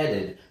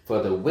beheaded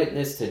for the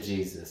witness to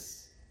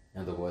Jesus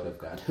and the word of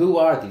God. Who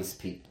are these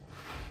people?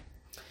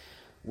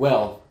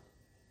 Well,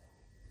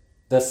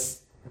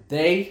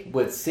 they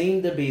would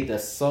seem to be the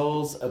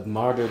souls of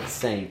martyred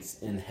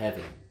saints in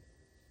heaven.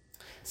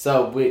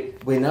 So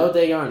we know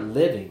they aren't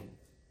living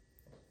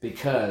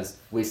because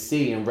we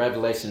see in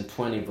Revelation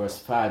 20 verse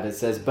 5, it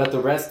says, but the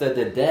rest of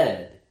the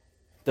dead,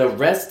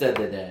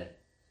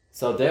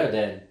 so they're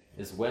dead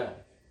as well.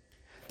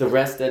 The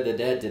rest of the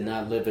dead did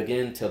not live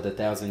again till the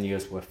 1,000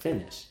 years were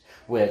finished,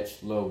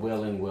 which, Lord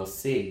willing, we'll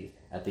see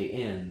at the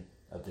end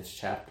of this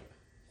chapter.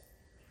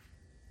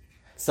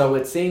 So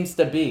it seems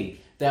to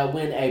be that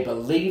when a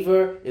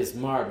believer is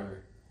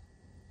martyred,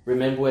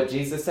 remember what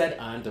Jesus said,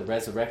 I'm the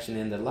resurrection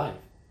and the life.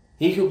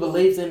 He who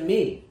believes in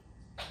me,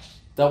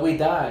 though he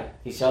die,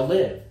 he shall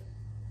live.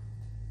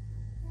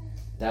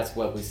 That's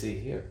what we see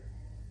here.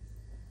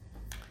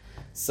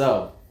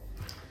 So,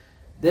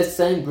 this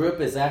same group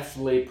is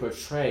actually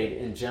portrayed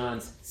in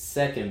John's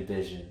second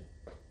vision.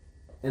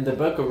 In the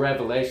book of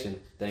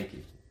Revelation, thank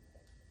you.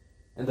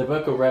 In the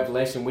book of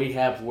Revelation, we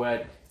have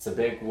it's a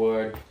big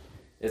word,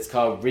 it's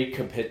called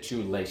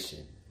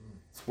recapitulation.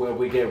 It's where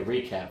we get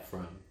recap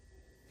from.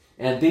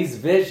 And these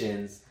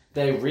visions,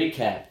 they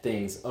recap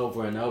things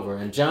over and over.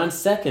 In John's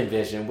second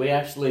vision, we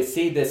actually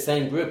see this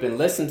same group, and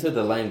listen to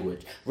the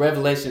language.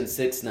 Revelation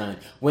 6:9.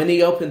 When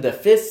he opened the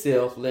fifth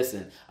seal,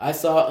 listen, I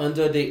saw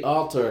under the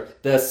altar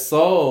the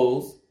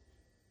souls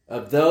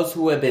of those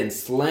who had been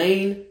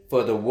slain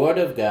for the word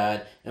of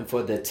God and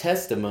for the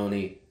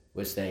testimony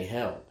which they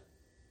held.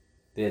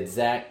 The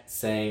exact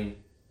same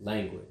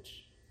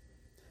language.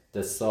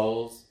 The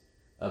souls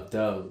of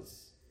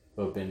those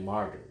who have been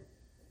martyred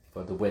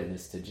for the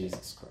witness to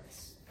Jesus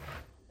Christ.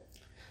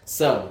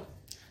 So,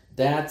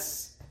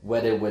 that's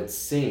what it would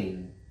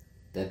seem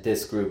that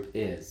this group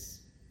is.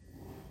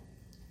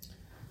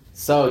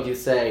 So you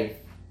say,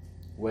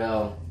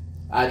 well,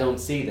 I don't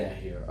see that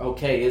here.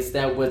 Okay, is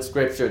that what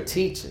Scripture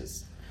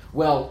teaches?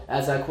 Well,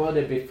 as I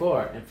quoted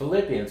before in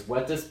Philippians,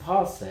 what does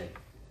Paul say?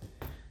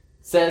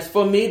 Says,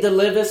 for me to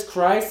live is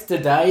Christ, to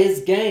die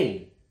is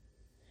gain.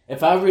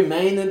 If I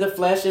remain in the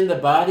flesh, in the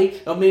body,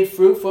 it'll mean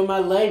fruit for my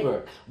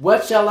labor.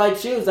 What shall I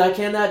choose? I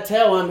cannot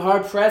tell. I'm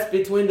hard pressed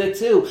between the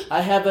two.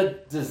 I have a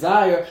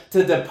desire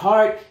to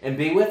depart and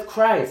be with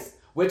Christ,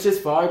 which is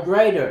far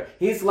greater.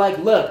 He's like,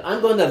 look,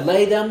 I'm going to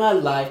lay down my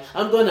life.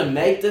 I'm going to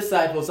make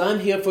disciples. I'm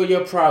here for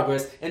your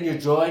progress and your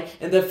joy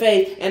and the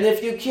faith. And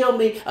if you kill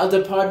me, I'll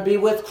depart and be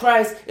with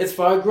Christ. It's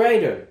far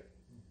greater.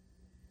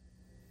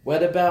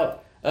 What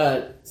about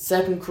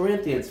 2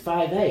 Corinthians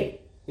 5:8?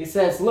 He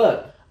says,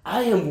 look,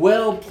 I am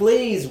well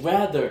pleased,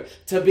 rather,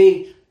 to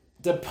be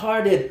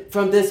departed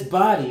from this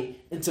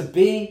body and to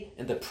be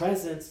in the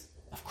presence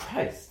of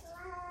Christ.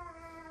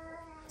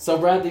 So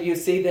whether you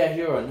see that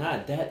here or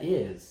not, that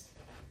is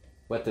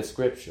what the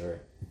Scripture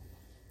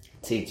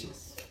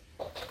teaches.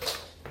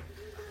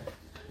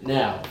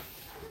 Now,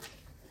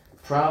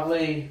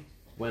 probably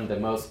one of the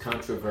most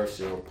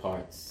controversial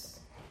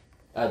parts,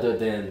 other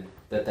than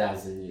the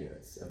 1,000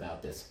 years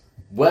about this.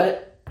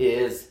 What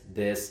is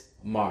this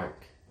mark?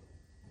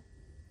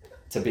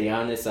 To be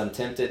honest, I'm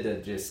tempted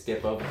to just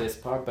skip over this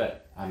part,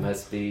 but I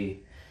must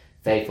be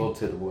faithful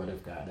to the Word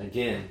of God.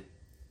 Again,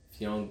 if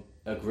you don't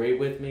agree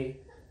with me,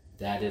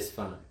 that is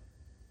fine.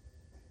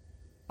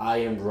 I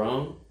am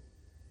wrong.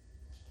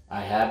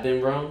 I have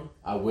been wrong.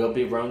 I will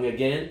be wrong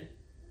again.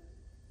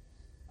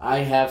 I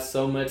have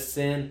so much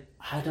sin,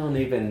 I don't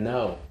even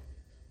know.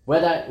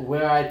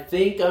 Where I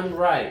think I'm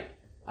right,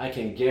 I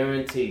can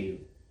guarantee you,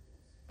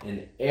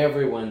 in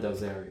every one of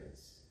those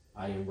areas,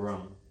 I am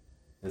wrong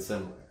in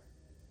some way.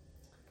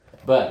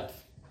 But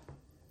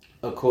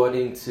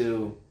according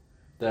to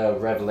the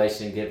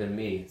revelation given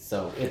me,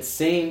 so it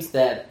seems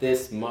that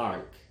this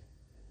mark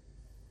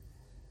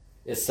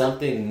is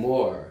something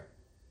more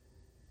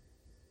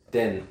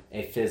than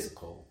a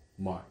physical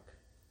mark.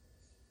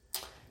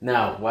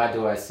 Now, why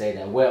do I say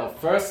that? Well,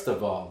 first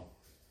of all,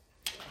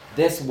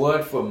 this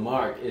word for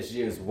mark is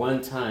used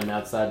one time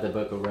outside the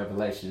book of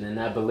Revelation, and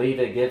I believe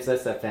it gives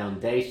us a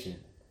foundation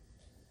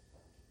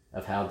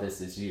of how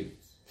this is used.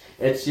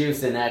 It's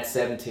used in Acts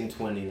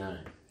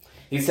 17:29.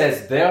 He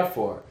says,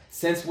 therefore,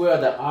 since we are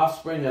the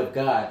offspring of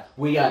God,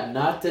 we ought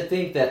not to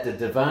think that the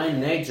divine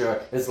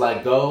nature is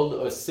like gold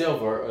or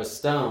silver or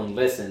stone.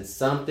 Listen,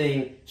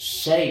 something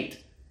shaped,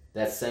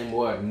 that same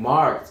word,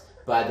 marked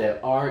by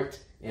the art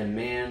and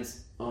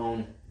man's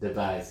own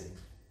devising.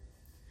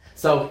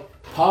 So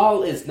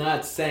Paul is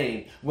not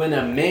saying when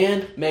a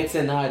man makes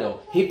an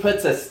idol, he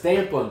puts a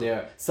stamp on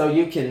there so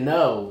you can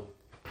know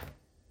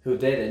who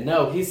did it.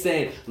 No, he's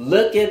saying,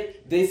 look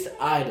at this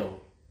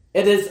idol.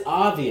 It is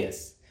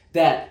obvious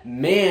that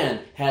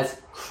man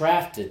has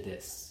crafted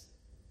this.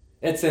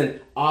 It's an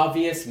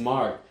obvious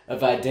mark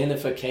of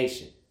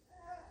identification.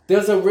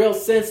 There's a real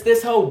sense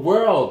this whole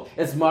world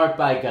is marked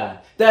by God.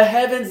 The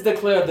heavens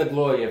declare the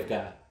glory of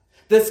God.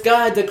 The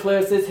sky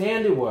declares his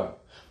handiwork.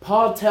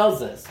 Paul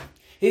tells us,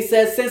 He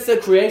says, since the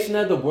creation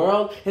of the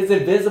world, his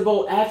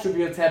invisible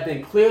attributes have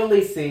been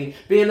clearly seen,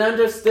 being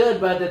understood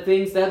by the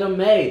things that are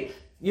made.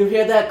 You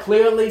hear that?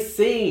 Clearly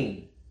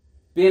seen,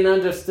 being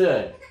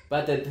understood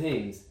by the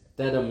things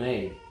that are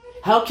made.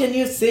 How can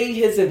you see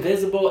his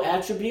invisible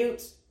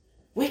attributes?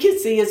 We can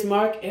see his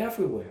mark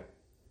everywhere.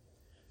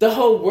 The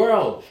whole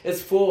world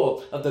is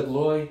full of the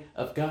glory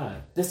of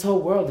God. This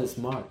whole world is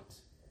marked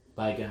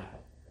by God.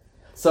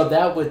 So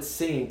that would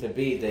seem to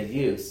be the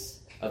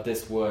use of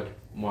this word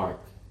mark.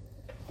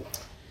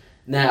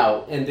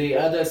 Now, in the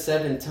other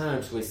 7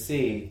 times we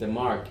see the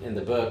mark in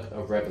the book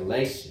of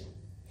Revelation,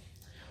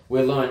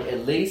 we learn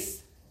at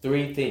least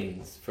 3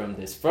 things from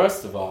this.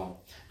 First of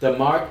all, the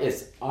mark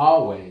is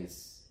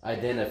always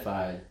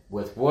identified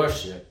with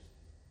worship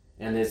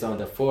and is on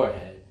the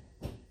forehead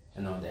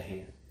and on the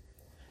hand.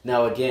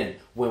 Now again,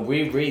 when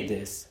we read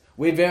this,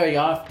 we very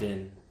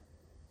often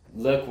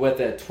look with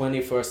a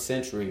 21st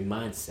century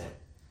mindset.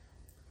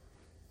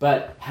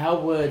 But how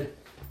would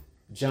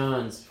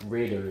John's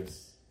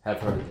readers have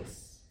heard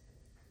this?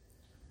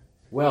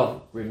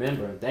 Well,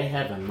 remember, they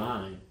have a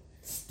mind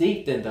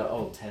steeped in the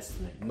Old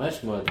Testament,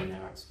 much more than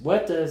ours.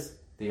 What does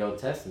the Old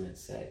Testament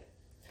say?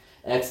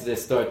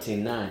 Exodus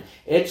 13:9.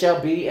 It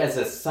shall be as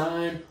a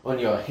sign on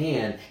your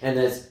hand and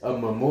as a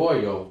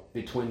memorial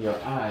between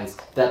your eyes,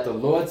 that the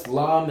Lord's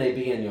law may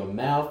be in your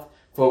mouth,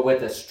 for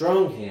with a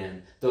strong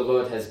hand the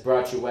Lord has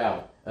brought you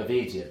out of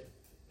Egypt.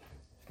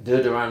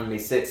 Deuteronomy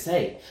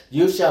 6:8.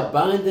 You shall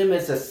bind them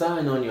as a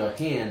sign on your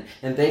hand,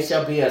 and they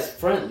shall be as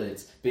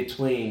frontlets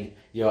between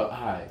your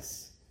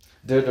eyes.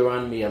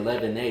 Deuteronomy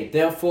 11:8.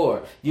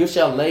 Therefore, you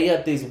shall lay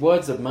up these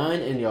words of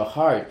mine in your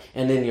heart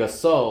and in your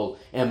soul,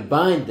 and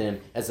bind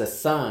them as a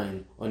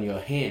sign on your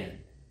hand,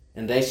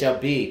 and they shall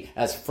be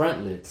as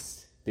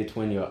frontlets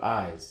between your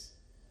eyes.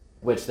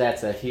 Which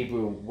that's a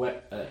Hebrew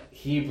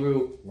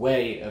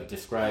way of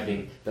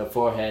describing the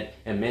forehead,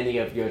 and many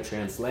of your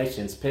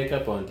translations pick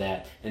up on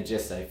that and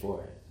just say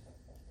forehead.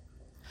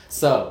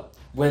 So,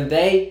 when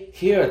they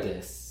hear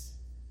this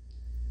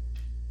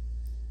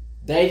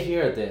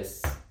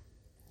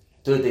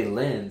through the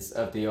lens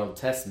of the Old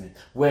Testament,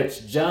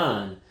 which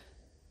John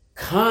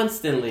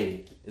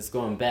constantly is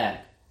going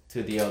back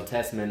to the Old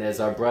Testament, as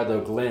our brother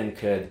Glenn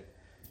could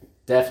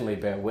definitely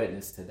bear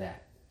witness to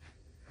that.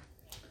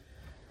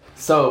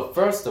 So,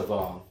 first of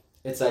all,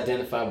 it's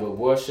identified with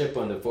worship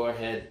on the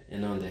forehead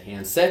and on the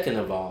hand. Second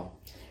of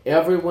all,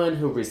 everyone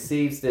who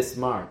receives this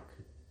mark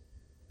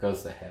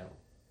goes to hell.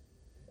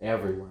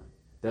 Everyone.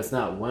 There's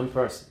not one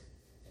person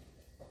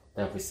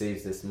that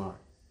receives this mark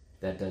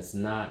that does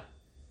not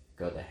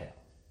go to hell.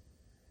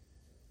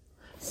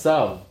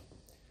 So,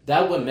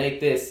 that would make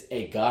this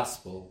a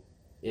gospel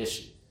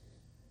issue.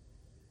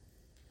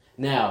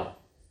 Now,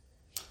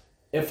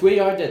 if we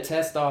are to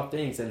test all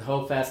things and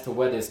hold fast to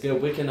what is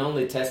good, we can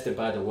only test it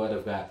by the Word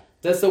of God.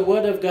 Does the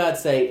Word of God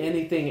say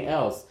anything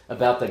else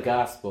about the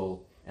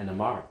gospel and the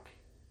mark?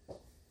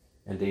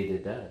 Indeed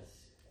it does.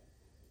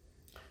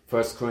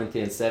 1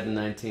 Corinthians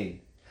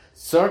 7:19.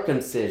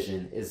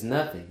 Circumcision is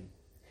nothing,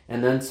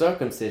 and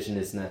uncircumcision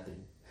is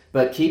nothing,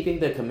 but keeping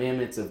the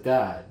commandments of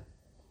God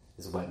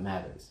is what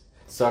matters.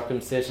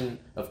 Circumcision,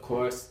 of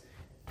course,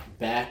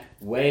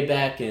 way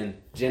back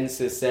in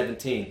Genesis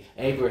 17,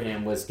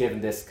 Abraham was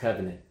given this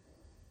covenant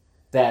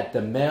that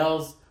the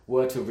males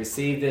were to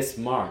receive this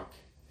mark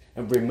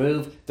and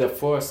remove the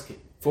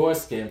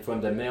foreskin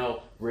from the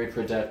male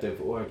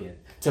reproductive organ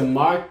to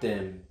mark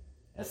them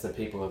as the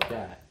people of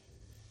God.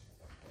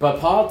 But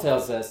Paul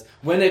tells us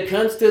when it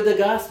comes to the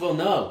gospel,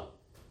 no,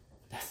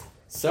 that's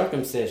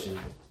circumcision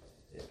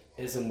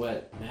isn't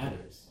what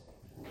matters.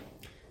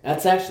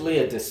 That's actually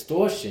a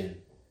distortion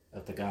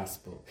of the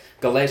gospel.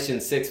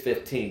 Galatians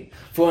 6:15.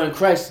 For in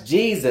Christ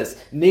Jesus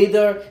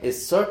neither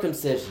is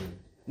circumcision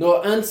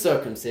nor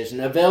uncircumcision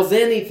avails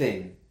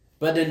anything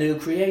but a new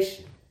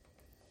creation.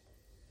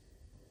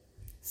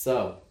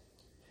 So,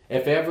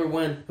 if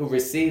everyone who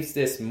receives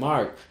this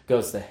mark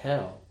goes to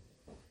hell,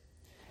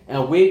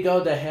 and we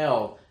go to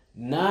hell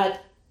not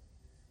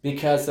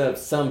because of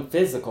some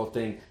physical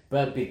thing,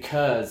 but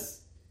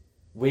because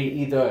we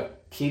either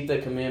keep the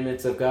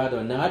commandments of God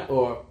or not,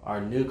 or are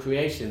new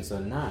creations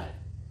or not,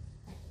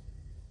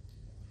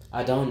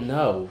 I don't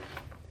know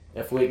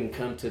if we can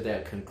come to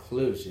that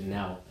conclusion.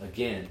 Now,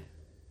 again,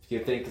 if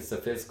you think it's a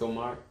physical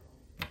mark,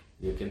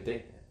 you can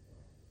think that.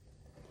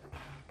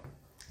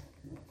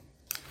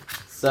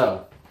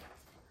 So,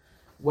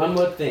 one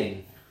more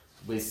thing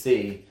we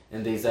see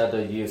in these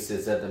other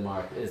uses of the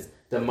mark is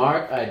the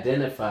mark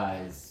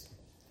identifies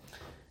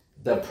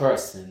the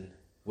person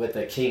with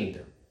a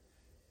kingdom.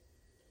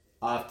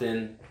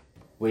 Often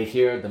we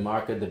hear the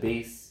mark of the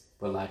beast.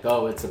 We're like,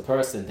 oh, it's a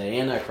person, the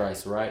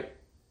Antichrist, right?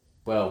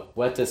 Well,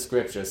 what does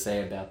Scripture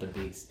say about the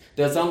beast?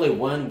 There's only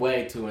one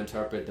way to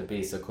interpret the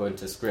beast according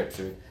to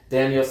Scripture.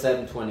 Daniel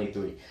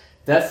 7:23.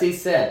 Thus he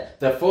said,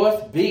 the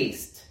fourth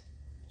beast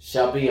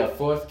shall be a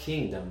fourth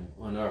kingdom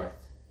on earth,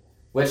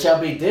 which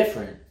shall be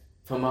different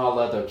from all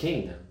other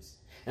kingdoms,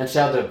 and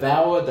shall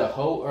devour the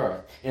whole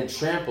earth, and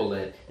trample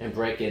it, and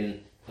break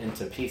it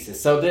into pieces.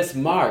 So this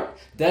mark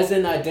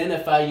doesn't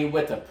identify you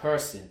with a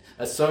person,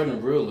 a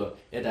certain ruler.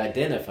 It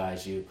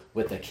identifies you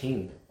with a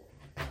kingdom.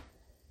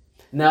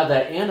 Now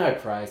the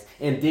Antichrist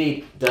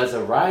indeed does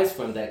arise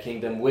from that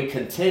kingdom. We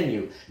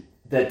continue.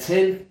 The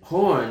 10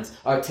 horns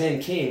are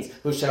 10 kings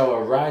who shall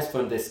arise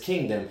from this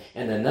kingdom,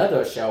 and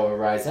another shall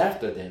arise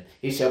after them.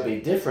 He shall be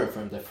different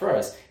from the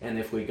first. And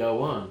if we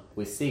go on,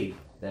 we see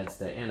that's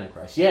the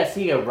Antichrist. Yes,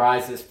 he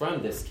arises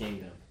from this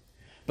kingdom.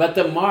 But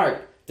the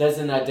mark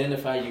doesn't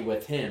identify you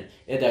with him.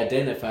 It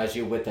identifies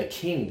you with a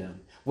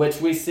kingdom, which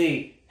we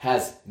see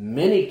has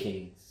many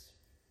kings.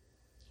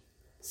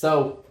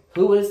 So,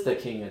 who is the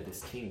king of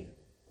this kingdom?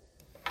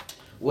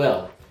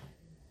 Well,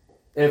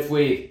 if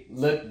we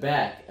look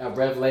back at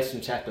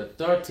Revelation chapter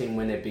 13,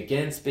 when it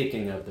begins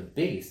speaking of the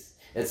beast,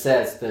 it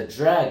says the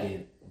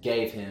dragon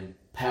gave him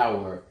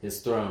power,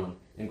 his throne,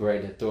 and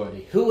great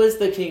authority. Who is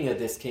the king of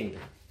this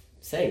kingdom?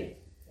 Satan.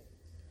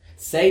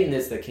 Satan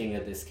is the king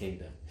of this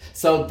kingdom.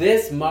 So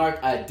this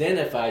mark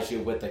identifies you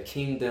with the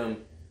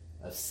kingdom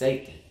of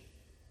Satan,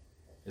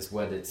 is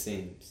what it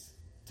seems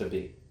to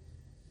be.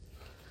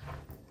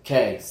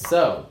 Okay,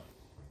 so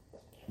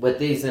with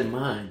these in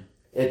mind,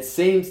 it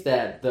seems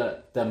that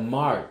the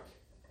mark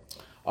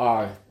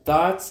are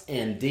thoughts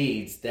and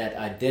deeds that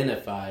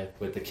identify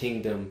with the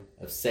kingdom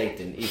of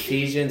Satan.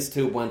 Ephesians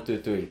 2, 1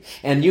 through 3.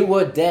 And you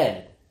were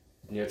dead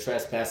in your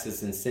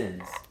trespasses and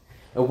sins,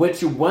 in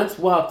which you once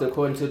walked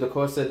according to the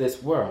course of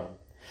this world,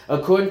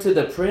 according to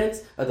the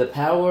prince of the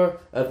power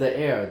of the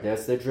air,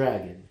 there's the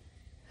dragon,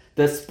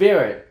 the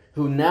spirit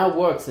who now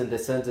works in the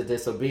sons of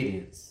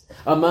disobedience,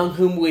 among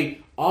whom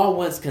we all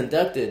once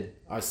conducted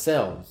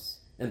ourselves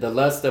in the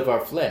lust of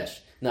our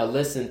flesh. Now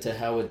listen to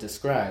how it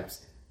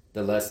describes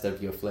the lust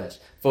of your flesh.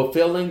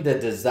 Fulfilling the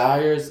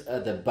desires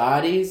of the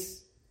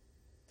bodies,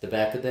 the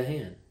back of the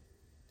hand,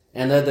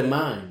 and of the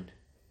mind,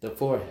 the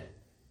forehead.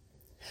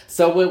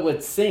 So it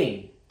would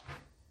seem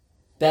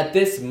that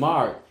this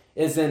mark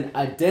is an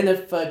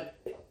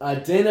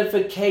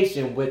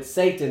identification with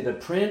Satan, the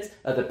prince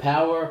of the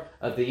power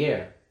of the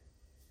air.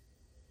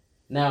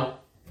 Now,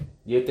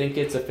 you think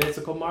it's a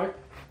physical mark?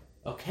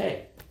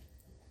 Okay.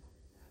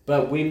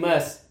 But we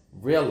must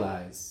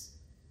realize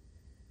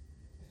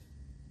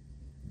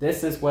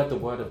this is what the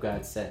Word of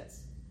God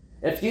says.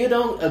 If you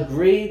don't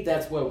agree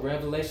that's what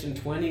Revelation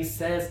 20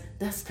 says,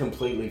 that's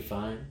completely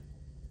fine.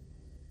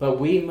 But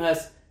we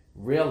must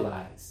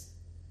realize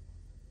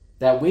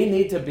that we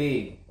need to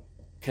be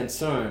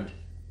concerned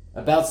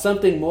about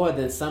something more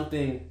than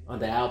something on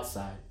the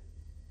outside.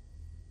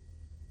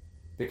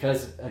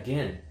 Because,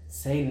 again,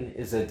 Satan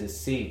is a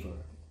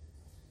deceiver.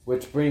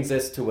 Which brings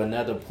us to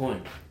another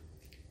point.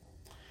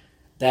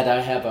 That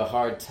I have a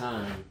hard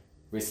time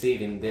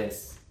receiving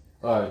this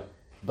or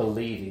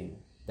believing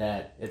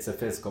that it's a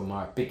physical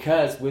mark.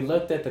 Because we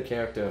looked at the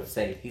character of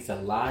Satan. He's a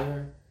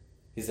liar.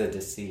 He's a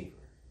deceiver.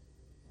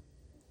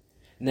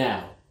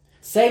 Now,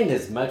 Satan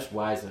is much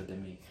wiser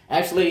than me.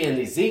 Actually, in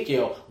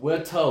Ezekiel,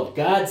 we're told,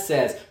 God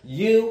says,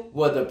 you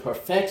were the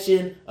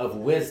perfection of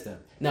wisdom.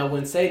 Now,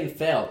 when Satan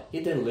fell,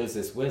 he didn't lose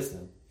his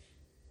wisdom.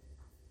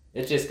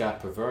 It just got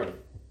perverted.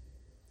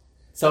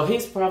 So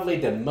he's probably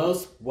the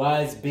most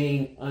wise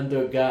being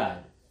under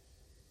God.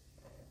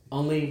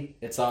 Only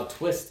it's all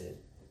twisted.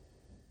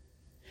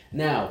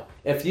 Now,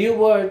 if you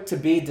were to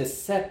be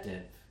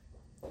deceptive,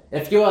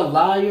 if you're a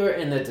liar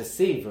and a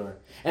deceiver,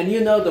 and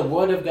you know the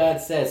Word of God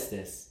says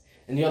this,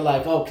 and you're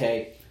like,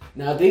 okay,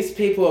 now these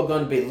people are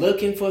going to be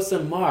looking for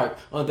some mark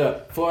on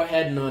the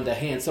forehead and on the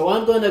hand. So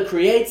I'm going to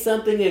create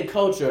something in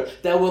culture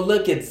that will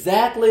look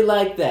exactly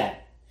like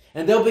that.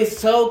 And they'll be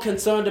so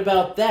concerned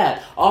about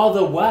that all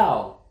the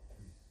while.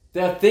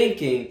 They're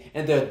thinking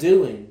and they're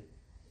doing.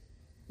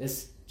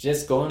 It's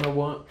just going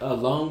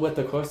along with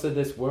the course of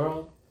this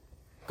world.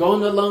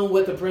 Going along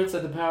with the prince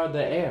of the power of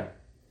the air.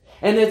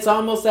 And it's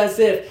almost as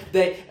if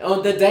they,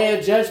 on the day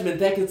of judgment,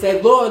 they can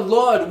say, Lord,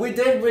 Lord, we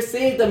didn't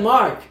receive the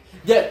mark.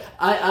 Yet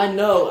I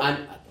know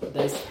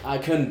I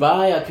couldn't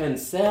buy, I couldn't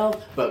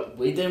sell, but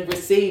we didn't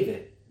receive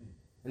it.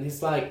 And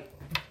he's like,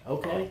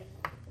 okay.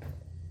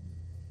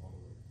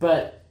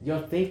 But your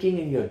thinking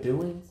and your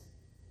doings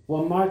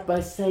were marked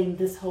by Satan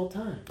this whole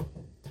time.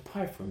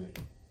 Depart from me.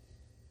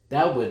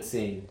 That would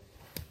seem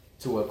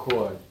to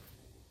accord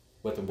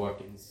with the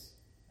workings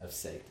of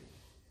Satan.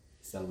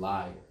 He's a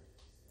liar.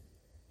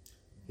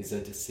 He's a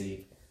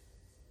deceiver.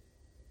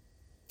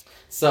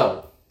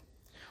 So,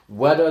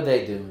 what are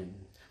they doing?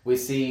 We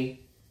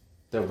see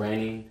the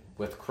reigning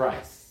with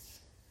Christ.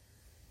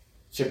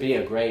 Should be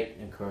a great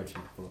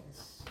encouragement for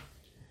us.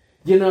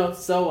 You know,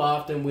 so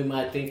often we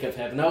might think of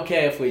heaven.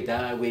 Okay, if we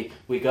die,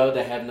 we go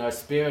to heaven. Our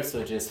spirits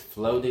are just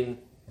floating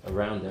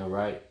around there,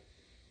 right?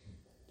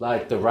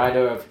 Like the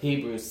writer of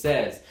Hebrews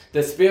says,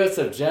 the spirits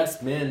of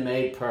just men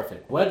made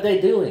perfect. What are they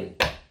doing?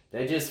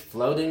 They're just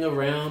floating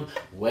around,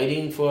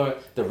 waiting for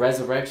the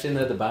resurrection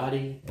of the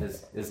body.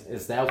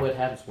 Is that what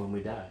happens when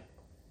we die?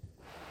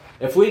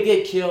 If we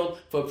get killed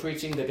for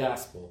preaching the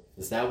gospel,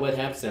 is that what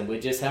happens and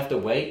we just have to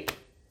wait?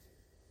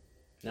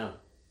 No.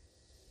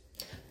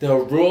 They're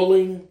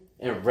ruling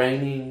and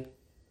reigning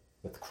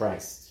with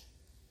Christ.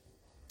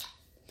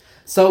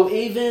 So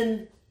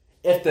even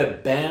if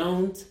the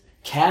bound,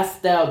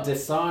 cast out,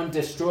 disarmed,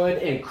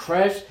 destroyed, and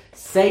crushed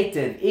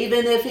Satan,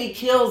 even if he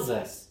kills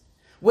us,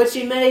 which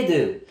he may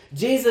do,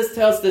 Jesus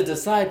tells the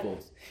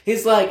disciples,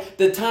 he's like,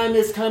 the time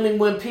is coming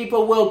when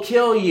people will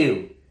kill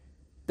you.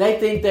 They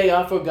think they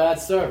offer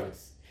God's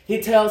service.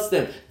 He tells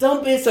them,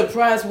 don't be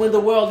surprised when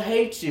the world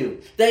hates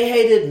you. They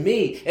hated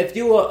me. If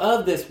you were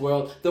of this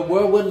world, the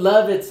world would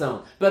love its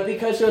own. But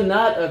because you're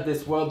not of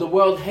this world, the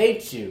world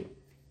hates you.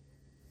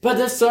 But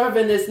the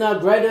servant is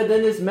not greater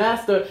than his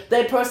master.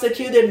 They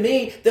persecuted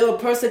me, they will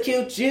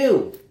persecute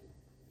you.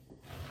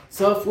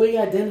 So if we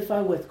identify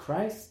with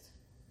Christ,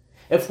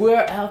 if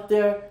we're out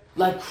there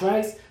like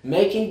Christ,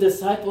 making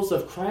disciples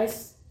of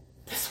Christ,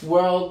 this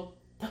world,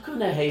 they're going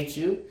to hate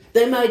you.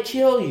 They might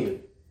kill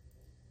you.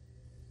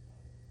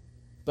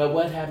 But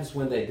what happens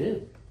when they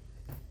do?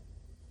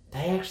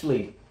 They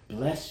actually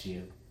bless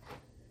you.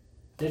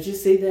 Did you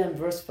see that in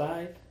verse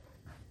 5?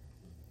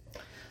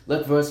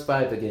 Look verse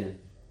 5 again.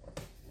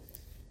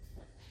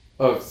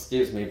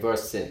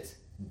 Verse 6.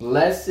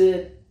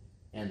 Blessed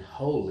and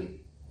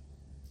holy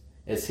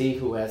is he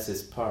who has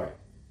his part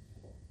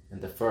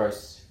in the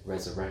first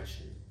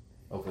resurrection.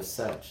 Over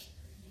such,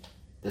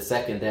 the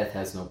second death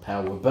has no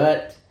power,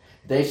 but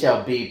they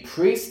shall be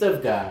priests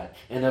of God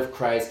and of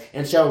Christ,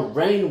 and shall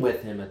reign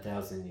with him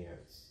 1,000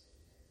 years.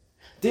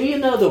 Do you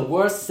know the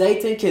worst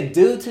Satan can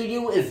do to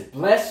you is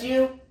bless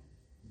you?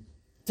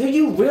 Do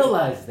you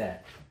realize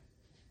that?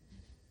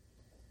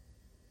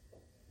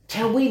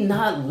 Can we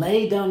not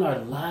lay down our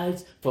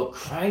lives for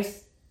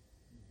Christ?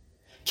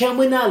 Can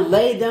we not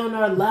lay down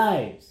our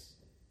lives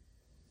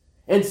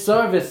in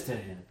service to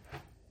him?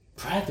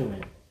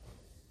 Brethren,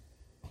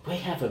 we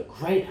have a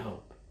great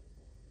hope.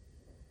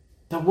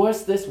 The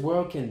worst this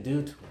world can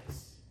do to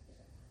us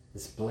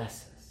is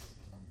bless us.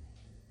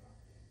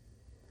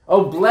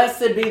 Oh,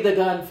 blessed be the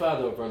God and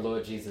Father of our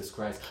Lord Jesus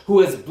Christ,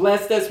 who has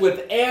blessed us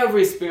with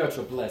every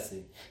spiritual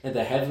blessing in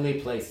the heavenly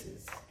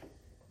places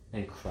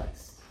in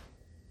Christ.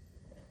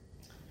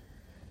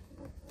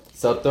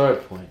 So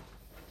third point,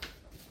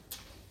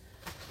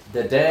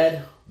 the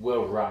dead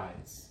will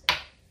rise.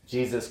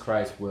 Jesus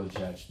Christ will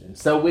judge them.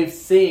 So we've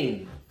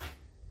seen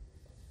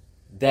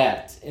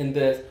that in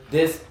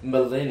this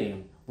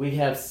millennium, we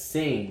have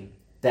seen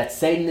that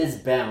Satan is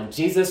bound.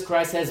 Jesus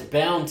Christ has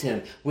bound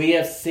him. We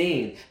have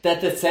seen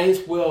that the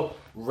saints will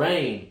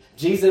reign.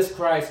 Jesus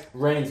Christ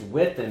reigns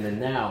with them, and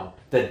now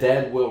the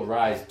dead will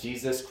rise.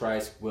 Jesus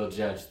Christ will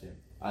judge them.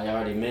 I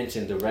already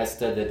mentioned the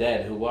rest of the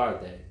dead. Who are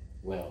they?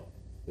 Well,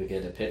 we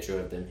get a picture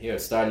of them here,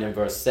 starting in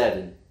verse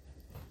 7.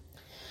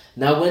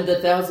 Now when the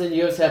 1,000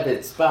 years have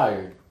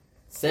expired,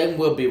 Satan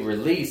will be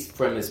released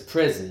from his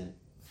prison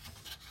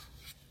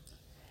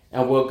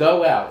and will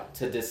go out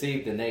to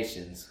deceive the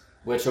nations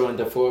which are in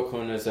the four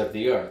corners of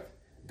the earth,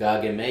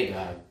 Gog and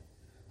Magog,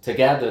 to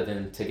gather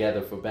them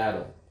together for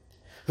battle,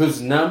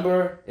 whose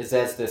number is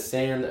as the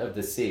sand of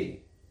the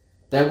sea.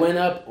 They went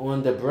up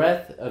on the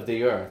breadth of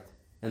the earth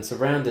and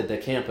surrounded the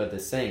camp of the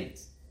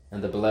saints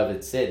and the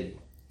beloved city.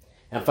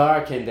 And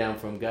fire came down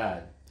from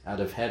God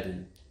out of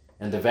heaven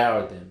and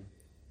devoured them.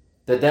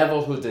 The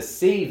devil who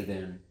deceived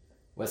them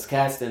was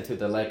cast into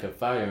the lake of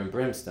fire and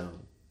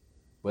brimstone,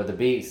 where the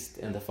beast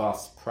and the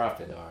false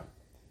prophet are.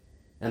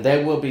 And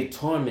they will be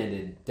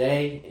tormented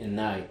day and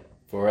night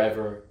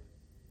forever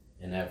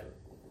and ever.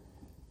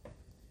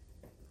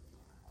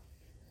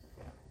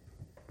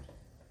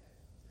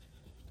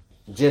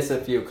 Just a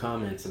few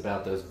comments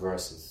about those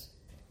verses.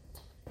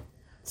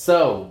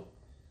 So,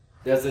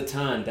 there's a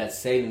time that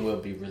Satan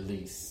will be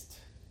released.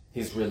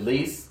 He's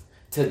released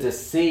to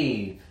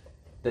deceive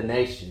the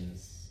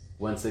nations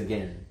once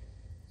again,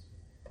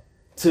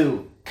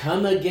 to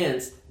come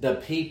against the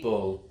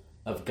people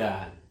of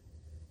God.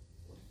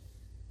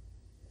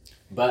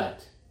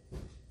 But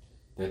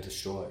they're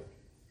destroyed.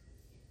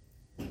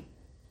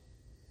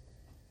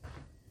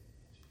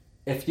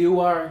 If you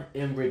are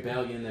in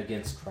rebellion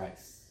against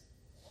Christ,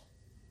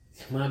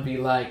 you might be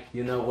like,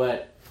 you know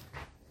what?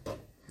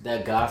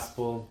 That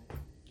gospel,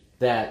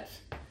 that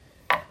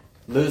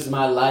lose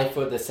my life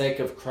for the sake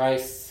of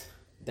Christ,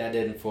 that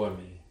isn't for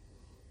me.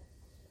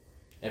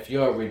 If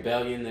you're a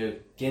rebellion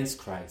against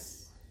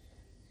Christ,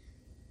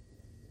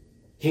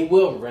 he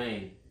will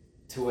reign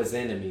to his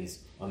enemies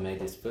or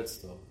make his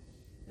footstool.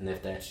 And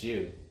if that's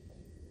you,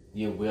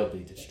 you will be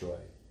destroyed.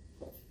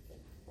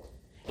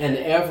 And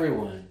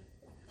everyone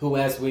who,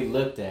 as we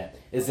looked at,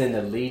 is in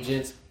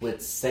allegiance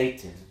with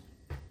Satan.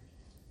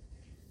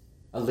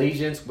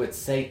 Allegiance with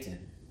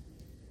Satan.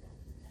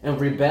 And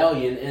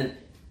rebellion, and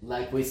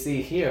like we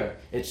see here,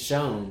 it's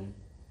shown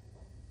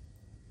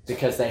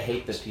because they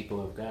hate the people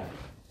of God.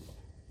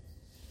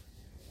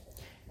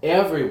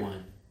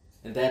 Everyone,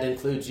 and that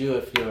includes you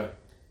if you're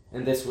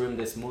in this room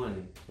this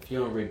morning, if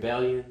you're in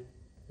rebellion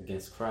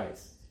against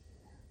Christ,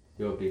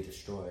 you'll be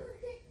destroyed.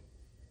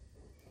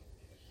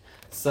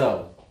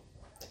 So,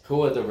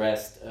 who are the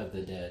rest of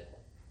the dead?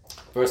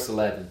 Verse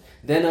 11.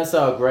 Then I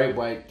saw a great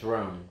white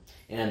throne,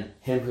 and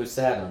him who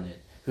sat on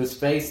it, whose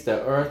face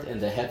the earth and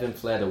the heaven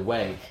fled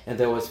away, and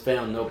there was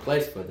found no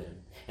place for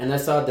them. And I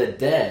saw the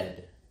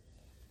dead,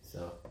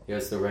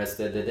 Here's the rest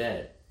of the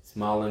dead,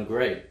 small and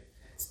great,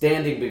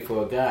 standing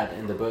before God,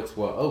 and the books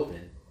were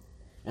open.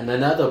 And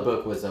another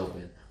book was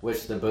opened,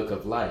 which the book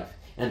of life.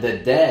 And the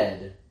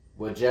dead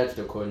were judged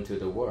according to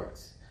the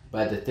works,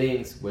 by the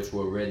things which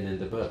were written in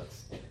the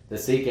books. The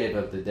sea gave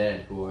up the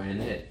dead who were in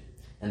it,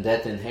 and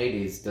death and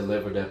Hades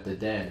delivered up the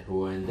dead who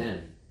were in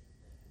them.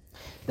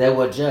 They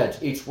were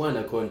judged, each one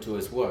according to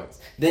his works.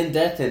 Then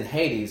death and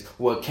Hades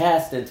were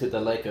cast into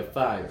the lake of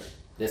fire.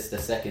 This is the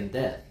second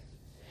death.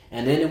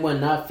 And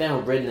anyone not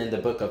found written in the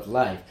book of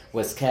life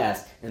was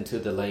cast into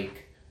the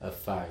lake of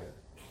fire.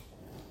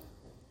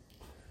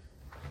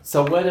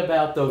 So what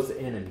about those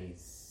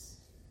enemies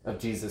of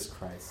Jesus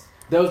Christ?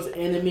 Those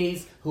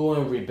enemies who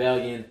are in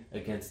rebellion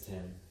against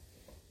him.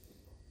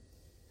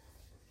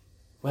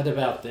 What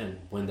about them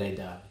when they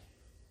die?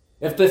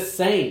 If the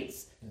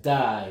saints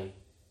die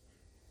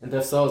and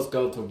their souls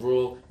go to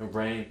rule and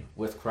reign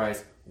with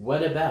Christ,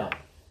 what about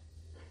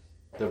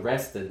the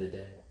rest of the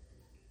dead?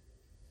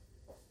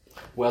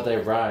 Well, they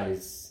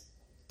rise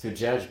to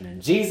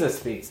judgment. Jesus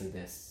speaks of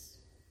this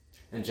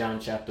in John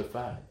chapter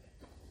 5.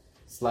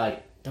 It's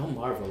like, don't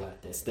marvel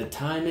at this. The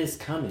time is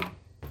coming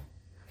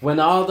when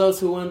all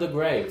those who are in the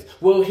graves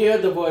will hear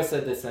the voice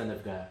of the Son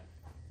of God,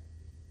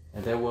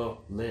 and they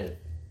will live.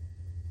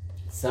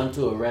 Some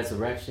to a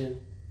resurrection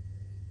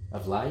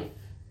of life,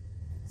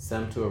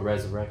 some to a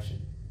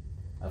resurrection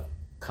of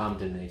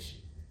condemnation.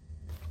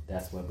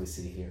 That's what we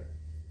see here.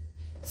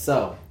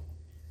 So,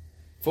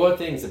 4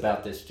 things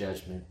about this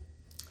judgment.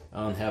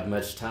 I don't have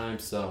much time,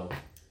 so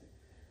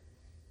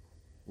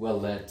we'll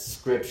let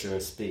Scripture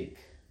speak.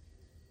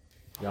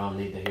 Y'all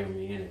need to hear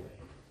me anyway.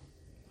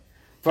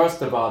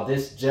 First of all,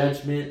 this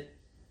judgment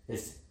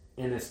is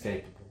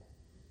inescapable.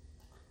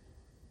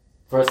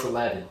 Verse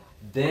 11.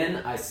 Then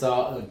I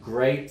saw a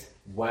great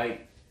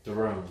white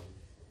throne,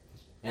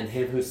 and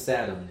him who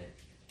sat on it.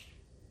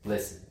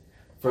 Listen.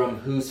 From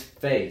whose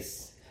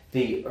face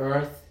the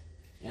earth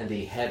and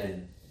the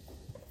heaven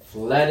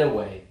fled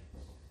away,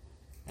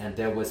 and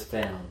there was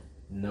found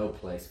no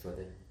place for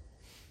them.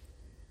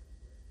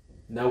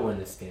 No one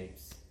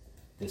escapes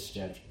this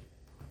judgment.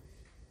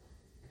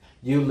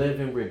 You live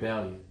in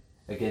rebellion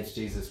against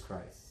Jesus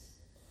Christ,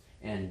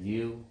 and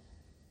you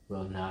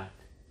will not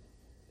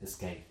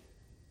escape.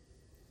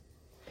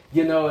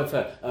 You know, if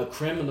a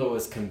criminal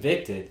is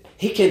convicted,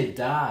 he can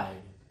die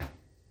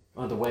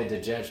on the way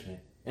to judgment,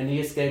 and he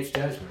escapes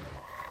judgment.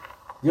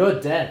 Your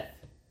death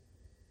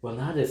will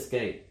not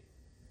escape,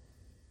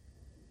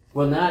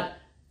 will not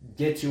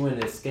get you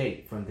an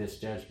escape from this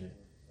judgment.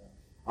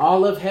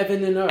 All of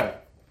heaven and earth,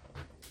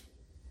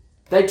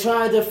 they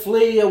try to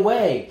flee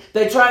away.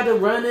 They try to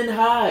run and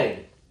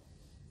hide.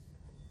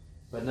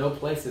 But no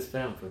place is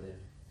found for them.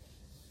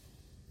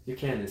 You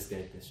can't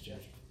escape this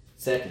judgment.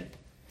 Second,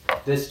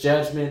 this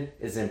judgment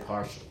is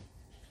impartial.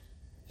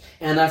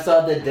 And I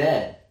saw the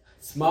dead,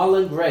 small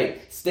and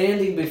great,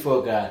 standing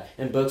before God,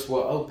 and books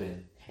were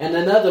opened. And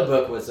another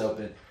book was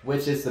opened,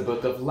 which is the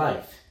book of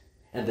life.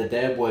 And the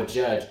dead were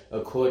judged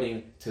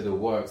according to the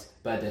works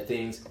by the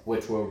things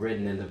which were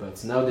written in the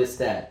books. Notice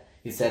that.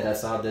 He said, I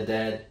saw the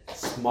dead,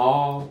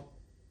 small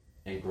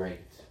and great.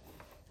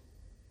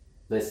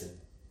 Listen.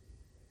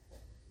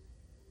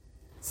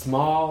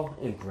 Small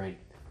and great.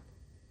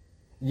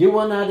 You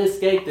will not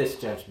escape this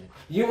judgment.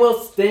 You will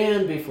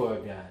stand before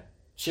God.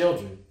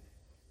 Children.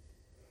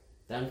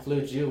 That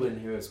includes you in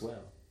here as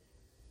well.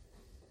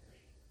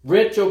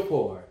 Rich or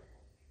poor.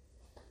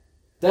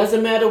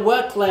 Doesn't matter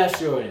what class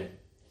you're in.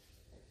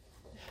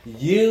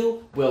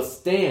 You will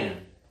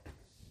stand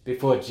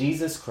before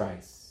Jesus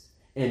Christ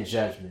in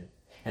judgment.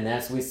 And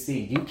as we see,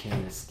 you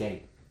can't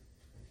escape.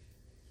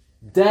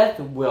 Death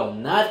will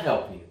not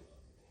help you.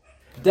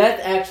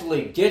 Death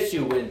actually gets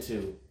you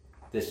into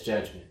this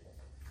judgment.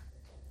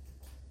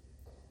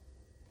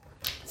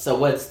 So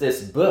what's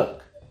this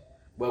book?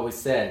 Well, we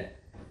said,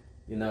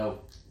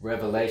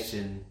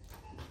 Revelation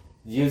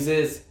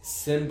uses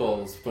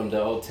symbols from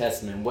the Old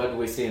Testament. What do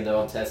we see in the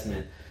Old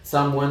Testament?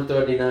 Psalm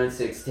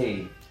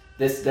 139:16.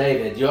 This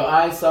David, your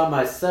eyes saw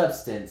my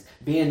substance,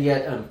 being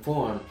yet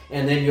unformed,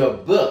 and in your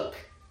book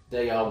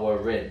they all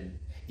were written.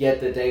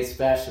 Yet the days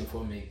fashioned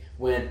for me,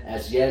 when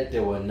as yet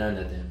there were none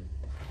of them.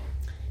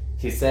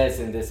 He says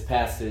in this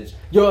passage,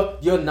 your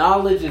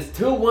knowledge is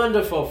too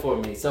wonderful for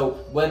me. So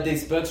what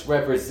these books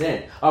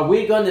represent, are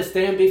we going to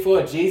stand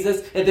before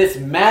Jesus in this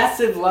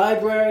massive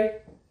library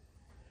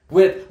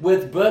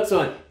with books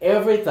on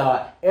every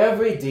thought,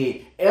 every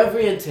deed,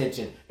 every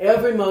intention,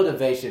 every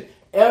motivation,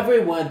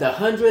 everyone, the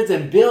hundreds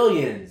and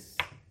billions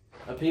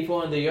of people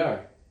on the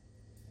earth?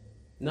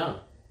 No.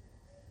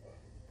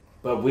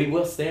 But we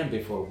will stand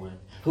before one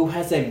who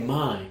has a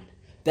mind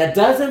that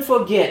doesn't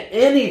forget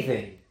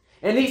anything.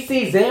 And he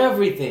sees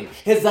everything.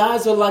 His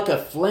eyes are like a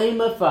flame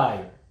of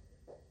fire.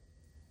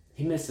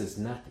 He misses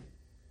nothing.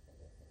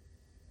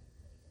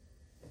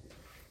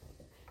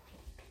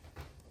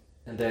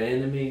 And the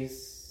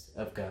enemies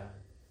of God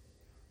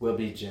will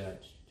be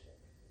judged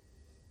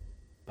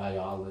by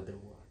all of their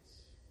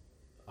works.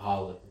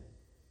 All of them.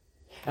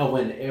 And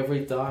when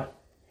every thought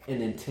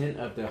and intent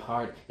of their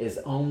heart is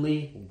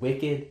only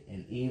wicked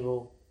and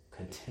evil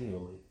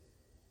continually,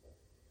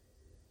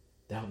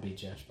 they'll be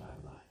judged by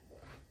a lie.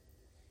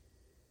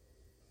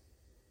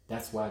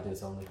 That's why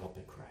there's only hope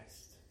in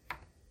Christ.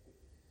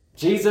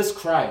 Jesus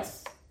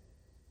Christ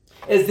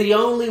is the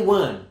only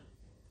one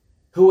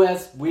who,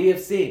 as we have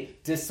seen,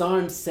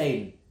 disarmed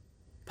Satan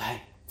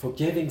by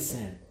forgiving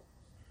sin.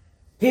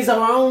 He's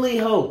our only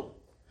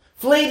hope.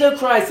 Flee to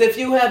Christ. If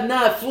you have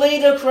not,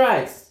 flee to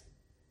Christ.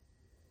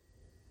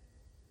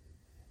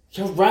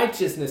 Your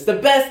righteousness, the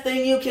best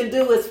thing you can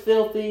do is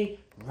filthy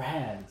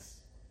rags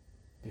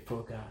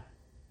before God.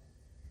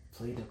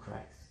 Flee to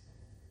Christ.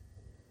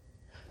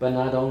 But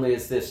not only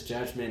is this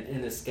judgment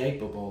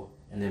inescapable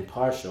and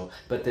impartial,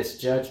 but this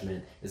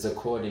judgment is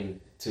according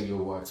to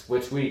your works,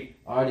 which we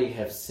already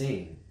have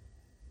seen.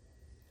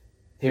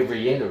 He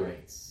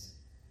reiterates.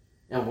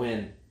 And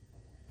when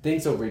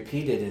things are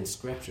repeated in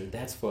Scripture,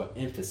 that's for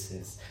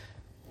emphasis.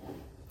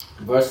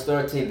 Verse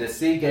 13, the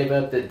sea gave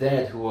up the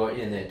dead who were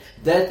in it.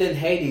 Death and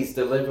Hades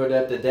delivered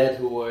up the dead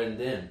who were in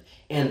them.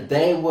 And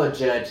they will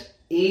judge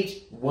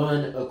each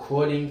one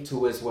according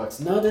to his works.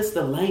 Notice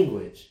the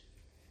language.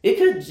 It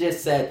could have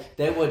just said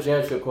they will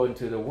judge according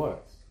to the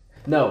works.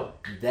 No,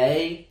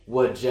 they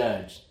will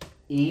judge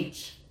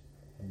each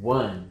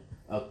one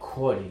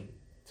according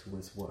to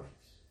his works.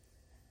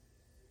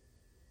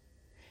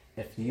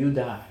 If you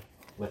die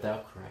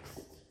without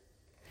Christ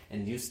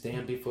and you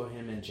stand before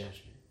him in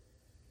judgment,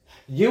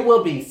 you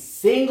will be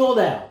singled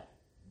out.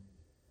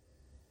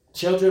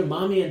 Children,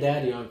 mommy and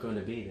daddy aren't going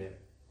to be there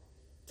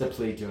to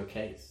plead your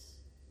case.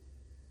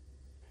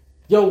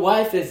 Your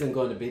wife isn't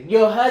going to be there.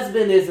 Your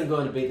husband isn't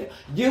going to be there.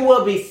 You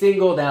will be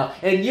singled out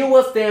and you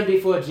will stand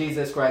before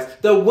Jesus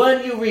Christ, the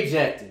one you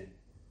rejected,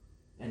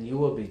 and you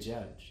will be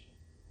judged.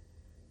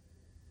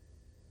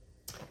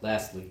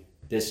 Lastly,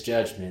 this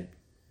judgment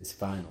is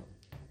final.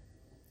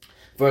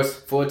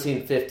 Verse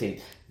 14-15,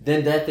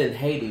 then death and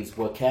Hades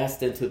were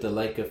cast into the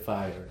lake of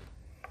fire.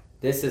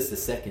 This is the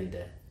second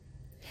death.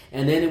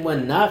 And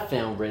anyone not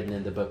found written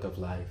in the book of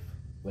life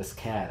was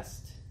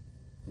cast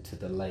into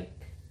the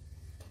lake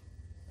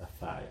of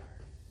fire.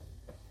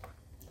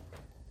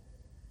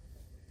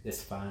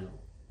 It's final.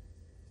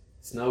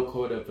 It's no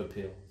court of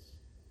appeals.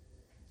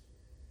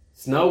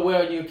 It's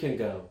nowhere you can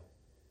go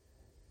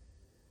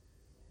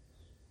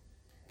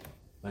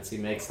once he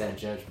makes that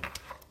judgment.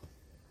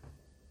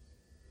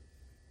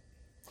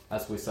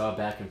 As we saw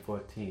back in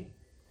 14,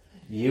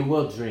 you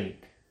will drink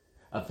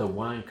of the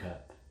wine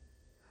cup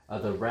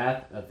of the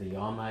wrath of the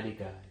Almighty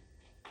God,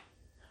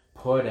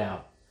 poured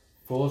out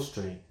full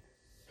strength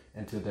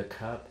into the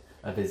cup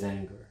of his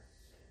anger.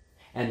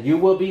 And you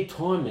will be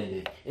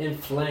tormented in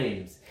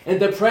flames in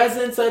the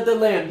presence of the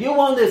Lamb. You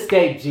won't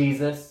escape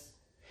Jesus.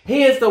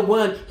 He is the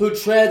one who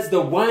treads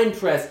the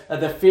winepress of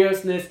the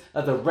fierceness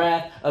of the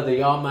wrath of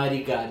the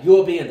Almighty God. You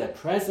will be in the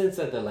presence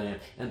of the Lamb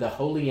and the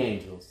holy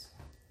angels.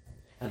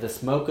 And the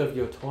smoke of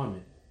your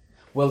torment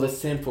will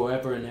ascend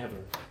forever and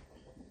ever.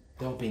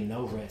 There will be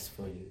no rest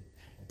for you,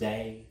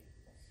 day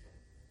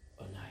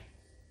or night.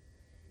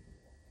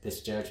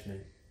 This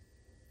judgment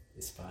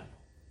is final.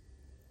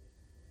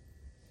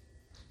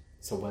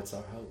 So what's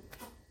our hope?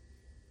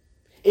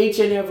 Each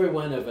and every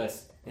one of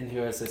us in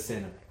here is a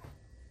sinner.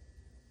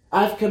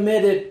 I've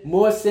committed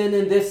more sin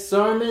in this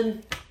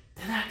sermon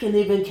than I can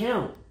even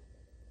count.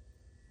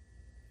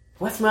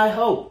 What's my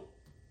hope?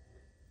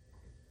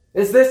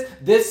 Is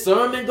this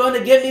sermon going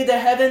to get me to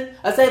heaven?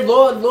 I say,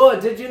 Lord, Lord,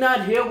 did you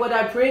not hear what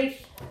I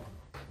preached?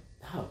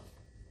 No.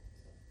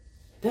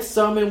 This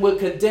sermon will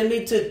condemn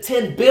me to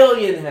 10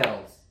 billion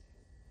hells.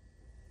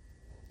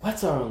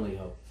 What's our only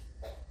hope?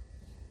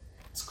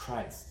 It's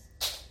Christ.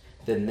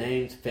 The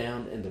names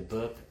found in the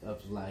book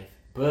of life.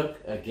 Book,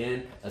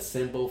 again, a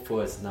symbol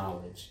for his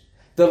knowledge.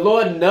 The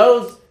Lord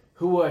knows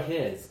who are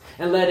his.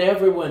 And let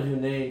everyone who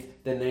names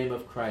the name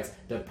of Christ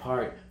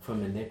depart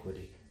from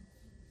iniquity.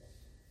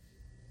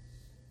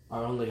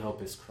 Our only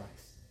hope is Christ.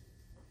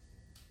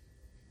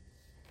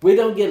 We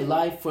don't get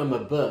life from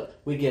a book.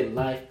 We get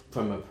life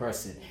from a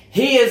person.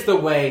 He is the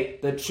way,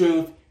 the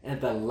truth,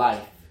 and the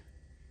life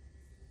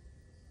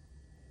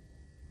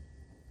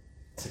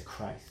to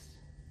Christ.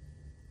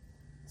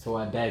 So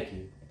I beg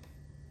you,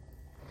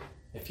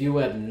 if you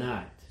have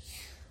not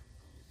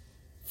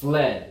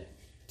fled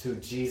to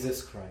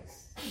Jesus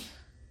Christ,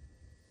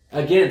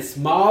 again,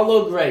 small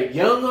or great,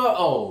 young or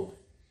old,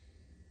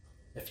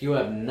 if you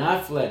have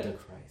not fled to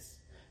Christ,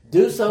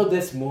 do so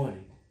this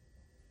morning.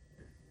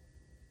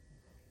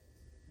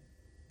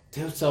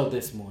 Do so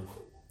this morning.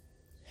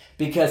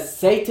 Because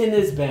Satan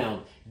is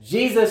bound.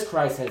 Jesus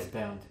Christ has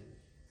bound him.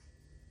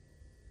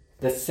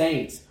 The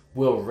saints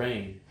will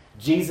reign.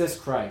 Jesus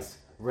Christ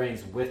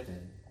reigns with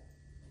them.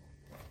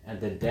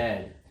 And the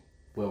dead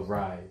will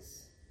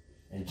rise.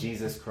 And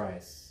Jesus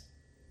Christ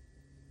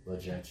will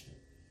judge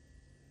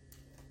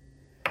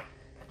them.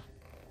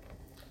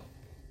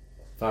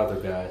 Father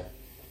God,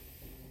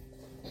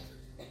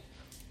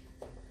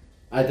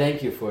 I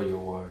thank you for your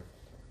word.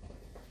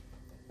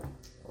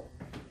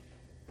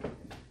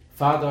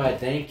 Father, I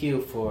thank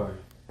you for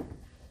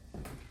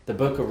the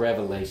book of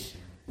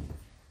Revelation.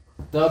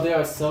 Though there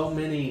are so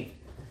many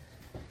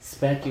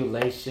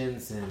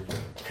speculations and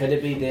could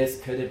it be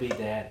this, could it be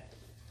that,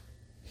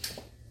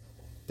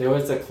 there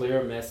was a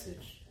clear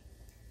message.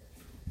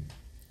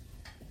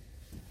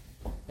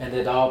 And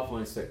it all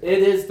points to it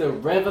is the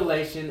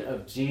revelation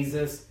of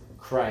Jesus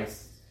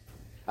Christ.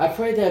 I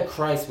pray that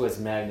Christ was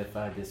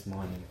magnified this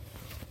morning.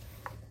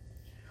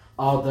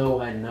 Although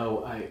I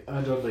know I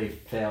utterly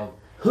failed.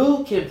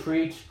 Who can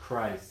preach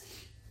Christ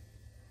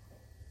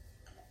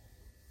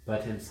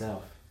but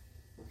himself?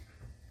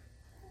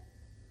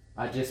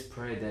 I just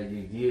pray that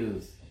you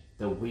use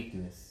the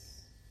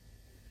weakness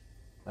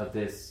of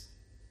this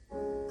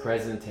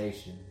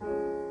presentation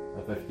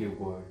of a few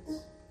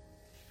words.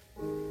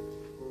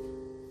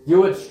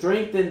 You would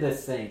strengthen the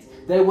saints.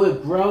 They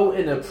would grow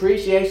in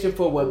appreciation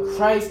for what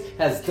Christ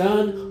has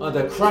done on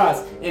the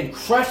cross in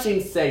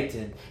crushing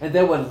Satan. And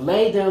they would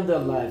lay down their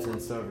lives in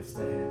service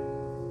to him.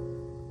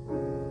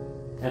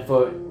 And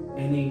for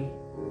any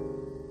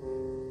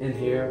in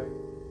here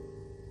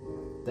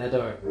that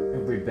are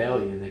in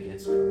rebellion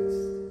against Christ,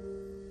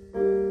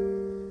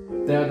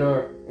 that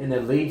are in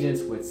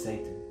allegiance with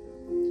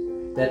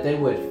Satan, that they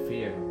would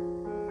fear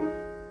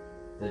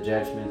the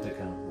judgment to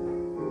come.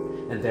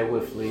 And they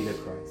will flee to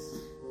Christ.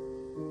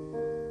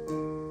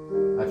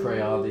 I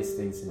pray all these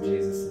things in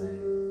Jesus' name.